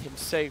going to find him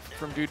safe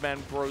from Dudeman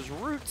Bro's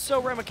root,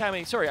 so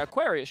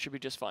Aquarius should be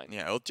just fine.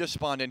 Yeah, it'll just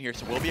spawned in here,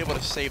 so we'll be able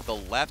to save the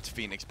left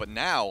Phoenix, but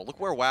now, look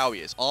where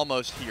Wowie is,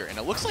 almost here, and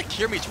it looks like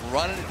Kirmi's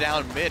running it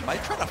down mid,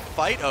 might try to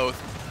fight Oath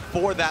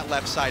for that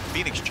left side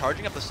Phoenix,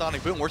 charging up the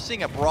Sonic Boom. We're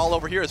seeing a brawl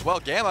over here as well.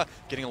 Gamma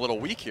getting a little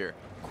weak here.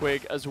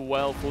 Quig as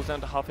well falls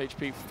down to half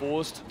HP,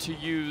 forced to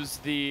use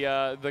the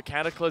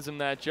Cataclysm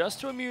there just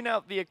to immune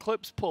out the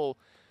Eclipse pull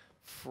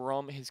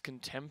from his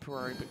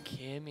contemporary, but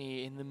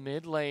Kimmy in the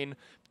mid lane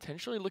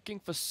potentially looking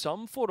for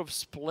some sort of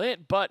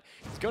split, but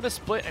he's going to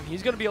split and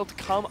he's going to be able to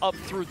come up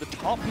through the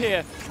top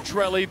here.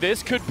 Trelly,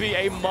 this could be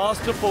a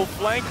masterful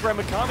flank.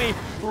 Remakami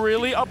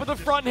really up at the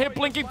front here,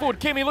 blinking forward.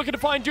 Kimmy looking to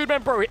find Dude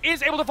Man Bro,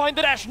 is able to find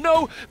the dash.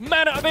 No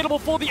mana available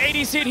for the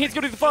ADC, and he's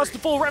going to be the first to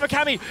fall.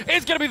 Remakami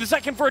is going to be the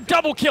second for a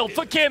double kill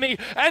for Kimmy,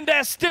 and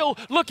they're still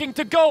looking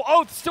to go.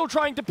 Oath still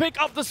trying to pick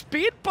up the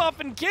speed buff,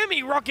 and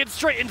Kimmy rockets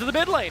straight into the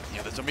mid lane.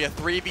 Yeah, there's going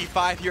to be a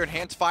 3v5 here.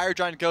 Enhanced Fire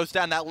Giant goes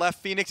down. That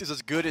left Phoenix is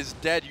as good as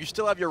dead. You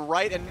still have your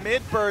right and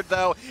mid bird,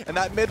 though, and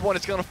that mid one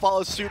is going to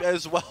follow suit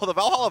as well. The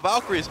Valhalla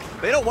Valkyries,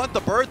 they don't want the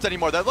birds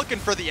anymore. They're looking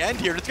for the end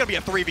here, and it's going to be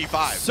a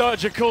 3v5.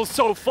 Surgical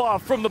so far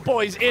from the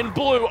boys in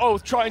blue.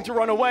 Oath trying to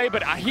run away,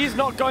 but he's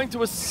not going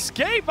to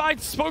escape. I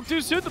spoke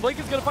too soon. The Blink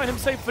is going to find him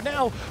safe for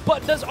now,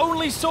 but there's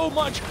only so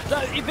much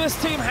that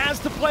this team has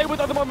to play with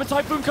at the moment.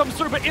 Typhoon comes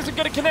through, but isn't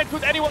going to connect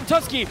with anyone.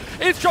 Tusky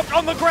is dropped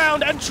on the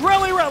ground, and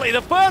Trelly Rally,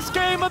 the first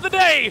game of the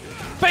day,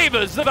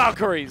 favors the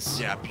Valkyries.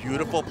 Yeah,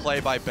 beautiful play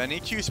by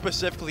BennyQ,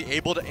 specifically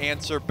able to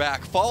answer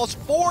back. Falls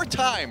 4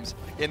 times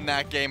in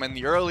that game in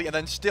the early, and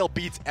then still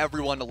beats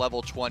everyone to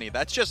level 20.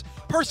 That's just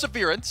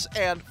perseverance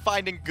and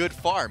finding good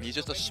farm. He's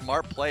just a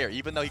smart player.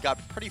 Even though he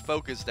got pretty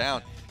focused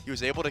down, he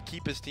was able to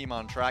keep his team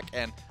on track,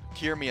 and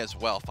Kirmi as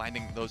well,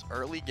 finding those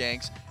early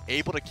ganks,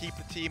 able to keep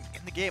the team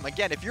in the game.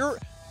 Again, if you're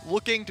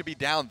looking to be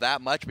down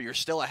that much, but you're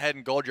still ahead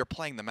in gold, you're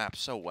playing the map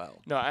so well.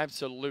 No,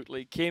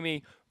 absolutely.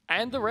 Kimmy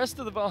and the rest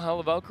of the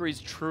Valhalla Valkyries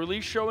truly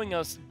showing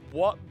us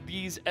what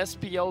these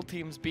SPL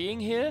teams being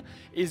here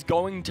is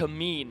going to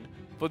mean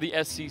for the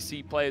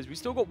SCC players. We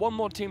still got one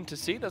more team to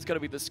see. That's going to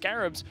be the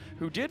Scarabs,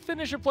 who did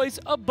finish a place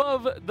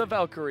above the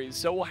Valkyries.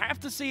 So we'll have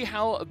to see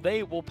how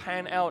they will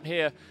pan out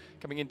here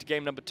coming into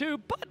game number 2.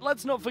 But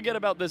let's not forget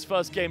about this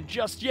first game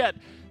just yet.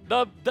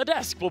 The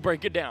desk will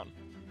break it down.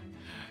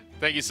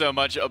 Thank you so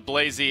much,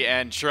 Blazy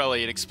and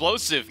Trelly. An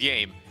explosive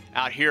game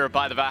out here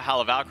by the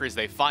Valhalla Valkyries.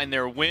 They find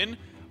their win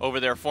over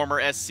their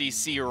former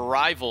SCC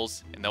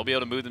rivals, and they'll be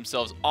able to move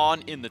themselves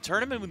on in the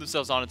tournament, move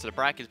themselves on into the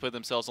brackets, put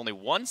themselves only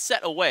one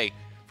set away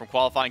from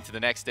qualifying to the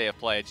next day of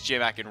play. It's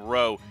J-Mac and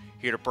Rowe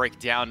here to break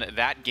down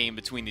that game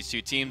between these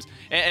two teams.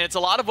 And it's a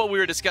lot of what we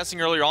were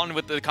discussing earlier on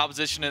with the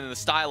composition and the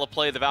style of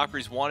play the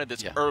Valkyries wanted,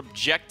 this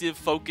objective,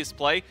 focused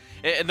play.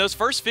 In those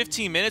first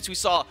 15 minutes, we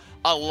saw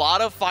a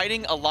lot of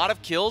fighting, a lot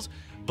of kills,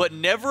 but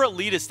never a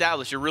lead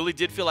established. It really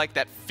did feel like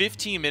that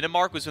 15-minute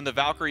mark was when the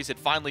Valkyries had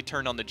finally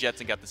turned on the Jets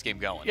and got this game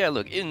going. Yeah,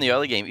 look, in the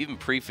early game, even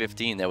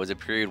pre-15, there was a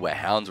period where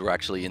Hounds were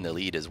actually in the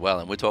lead as well,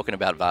 and we're talking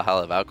about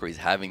Valhalla Valkyries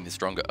having the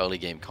stronger early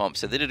game comp,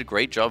 so they did a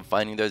great job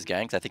finding those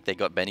ganks. I think they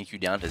got BennyQ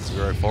down to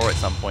 0-4 at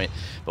some point,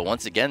 but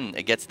once again,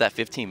 it gets to that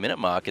 15-minute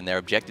mark, and their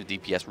objective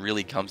DPS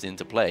really comes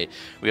into play.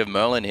 We have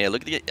Merlin here.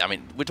 Look at the, I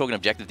mean, we're talking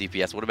objective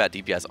DPS. What about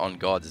DPS on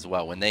gods as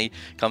well? When they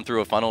come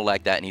through a funnel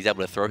like that, and he's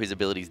able to throw his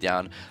abilities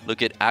down,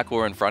 look at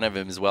Aqua in front of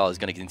him as well, is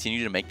going to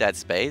continue to make that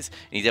space,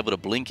 and he's able to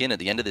blink in at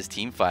the end of this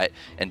team fight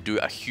and do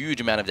a huge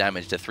amount of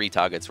damage to 3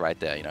 targets right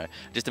there. You know,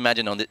 just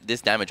imagine on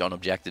this damage on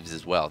objectives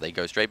as well. They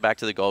go straight back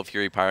to the gold,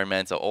 Fury,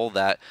 Pyromancer, all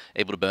that,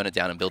 able to burn it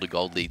down and build a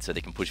gold lead so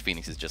they can push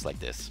Phoenixes just like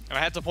this. And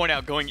I had to point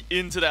out, going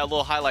into that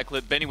little highlight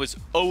clip, Benny was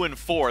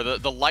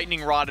 0-4. The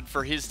lightning rodded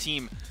for his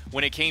team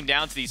when it came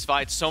down to these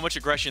fights. So much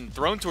aggression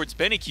thrown towards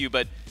BennyQ,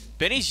 but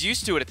Benny's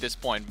used to it at this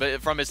point.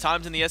 But from his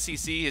times in the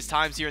SEC, his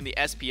times here in the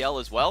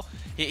SPL as well,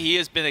 he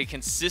has been a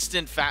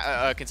consistent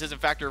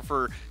factor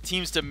for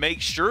teams to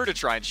make sure to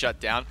try and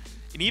shut down.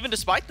 And even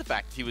despite the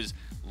fact that he was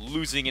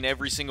losing in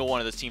every single one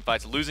of those team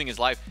fights, losing his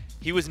life,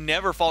 he was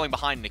never falling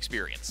behind in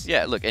experience.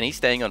 Yeah, look, and he's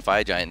staying on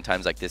Fire Giant in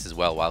times like this as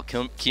well. While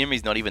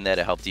Kirmi's not even there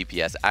to help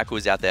DPS,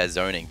 Aqua's out there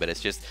zoning, but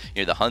it's just,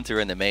 you know, the Hunter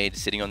and the Maid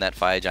sitting on that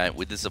Fire Giant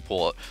with the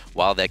support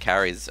while their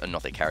carries, or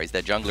not their carries,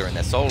 their jungler and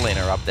their soul lane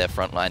are up there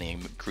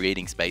frontlining,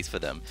 creating space for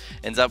them.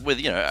 Ends up with,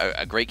 you know,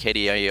 a great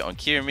KD on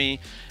Kirmi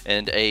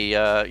and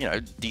a, you know,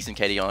 decent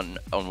KD on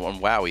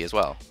Wowie as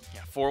well.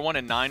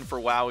 4-1-9 for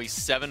Wowie,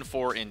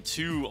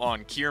 7-4-2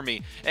 on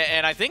Kirmi.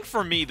 And I think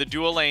for me, the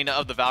dual lane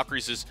of the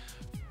Valkyries is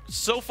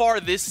so far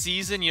this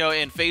season, you know,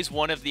 in phase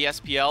 1 of the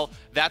SPL,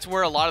 that's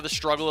where a lot of the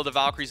struggle of the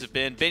Valkyries have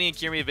been. Benny and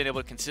Kirmi have been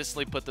able to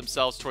consistently put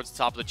themselves towards the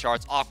top of the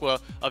charts. Aqua,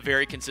 a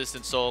very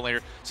consistent solo laner.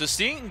 So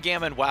seeing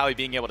Gamma and Wowie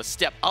being able to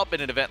step up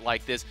in an event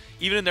like this,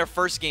 even in their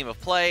first game of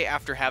play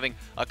after having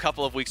a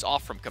couple of weeks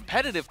off from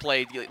competitive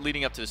play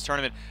leading up to this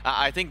tournament,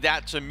 I think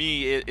that to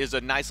me is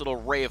a nice little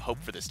ray of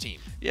hope for this team.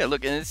 Yeah,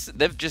 look, and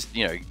they've just,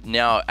 you know,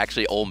 now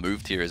actually all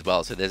moved here as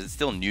well. So it's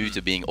still new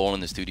to being all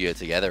in the studio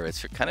together.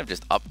 It's kind of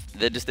just up,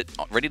 they're just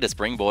ready to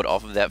springboard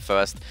off of that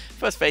first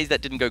phase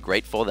that didn't go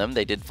great for them.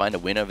 They did find a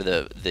win over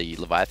the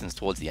Leviathans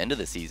towards the end of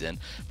the season,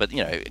 but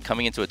you know,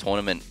 coming into a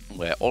tournament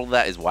where all of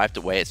that is wiped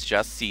away, it's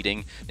just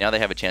seeding. Now they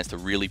have a chance to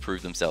really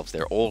prove themselves.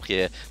 They're all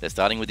here. They're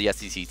starting with the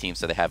SEC team,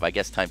 so they have, I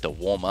guess, time to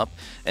warm up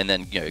and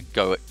then, you know,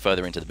 go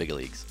further into the bigger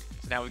leagues.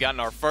 So now we've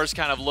gotten our first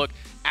kind of look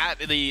at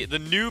the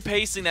new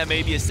pacing that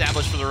may be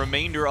established for the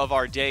remainder of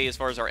our day as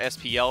far as our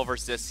SPL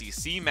versus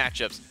SCC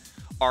matchups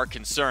are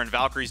concerned.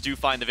 Valkyries do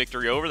find the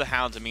victory over the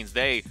Hounds. It means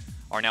they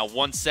are now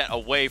one set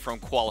away from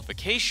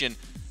qualification.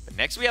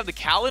 Next, we have the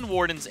Callan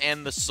Wardens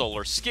and the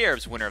Solar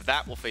Scarabs. Winner of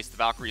that will face the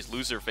Valkyries.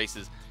 Loser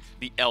faces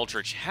the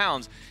Eldritch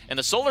Hounds. And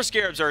the Solar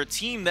Scarabs are a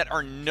team that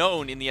are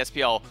known in the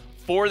SPL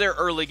for their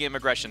early game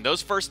aggression.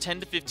 Those first 10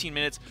 to 15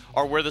 minutes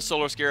are where the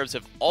Solar Scarabs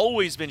have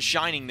always been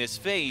shining this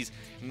phase.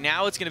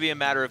 Now it's going to be a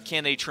matter of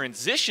can they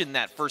transition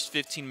that first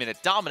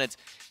 15-minute dominance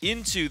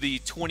into the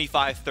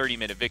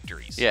 25-30-minute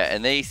victories. Yeah,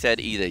 and they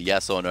said either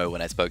yes or no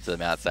when I spoke to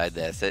them outside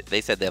there.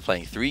 They said they're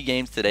playing 3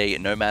 games today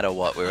no matter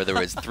what.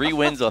 Whether it's 3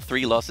 wins or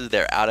 3 losses,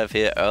 they're out of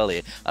here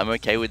early. I'm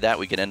okay with that.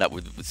 We can end up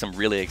with some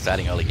really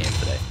exciting early games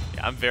today.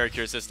 Yeah, I'm very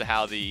curious as to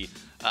how the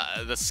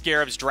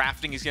Scarabs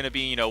drafting is going to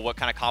be, you know, what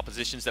kind of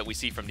compositions that we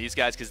see from these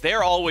guys, because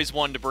they're always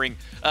one to bring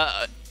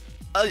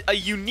a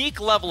unique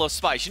level of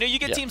spice. You know, you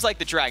get teams like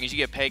the Dragons, you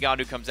get Pagon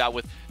who comes out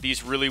with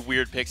these really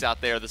weird picks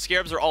out there. The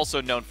Scarabs are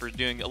also known for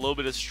doing a little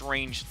bit of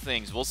strange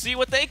things. We'll see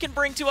what they can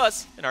bring to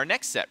us in our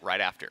next set right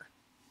after.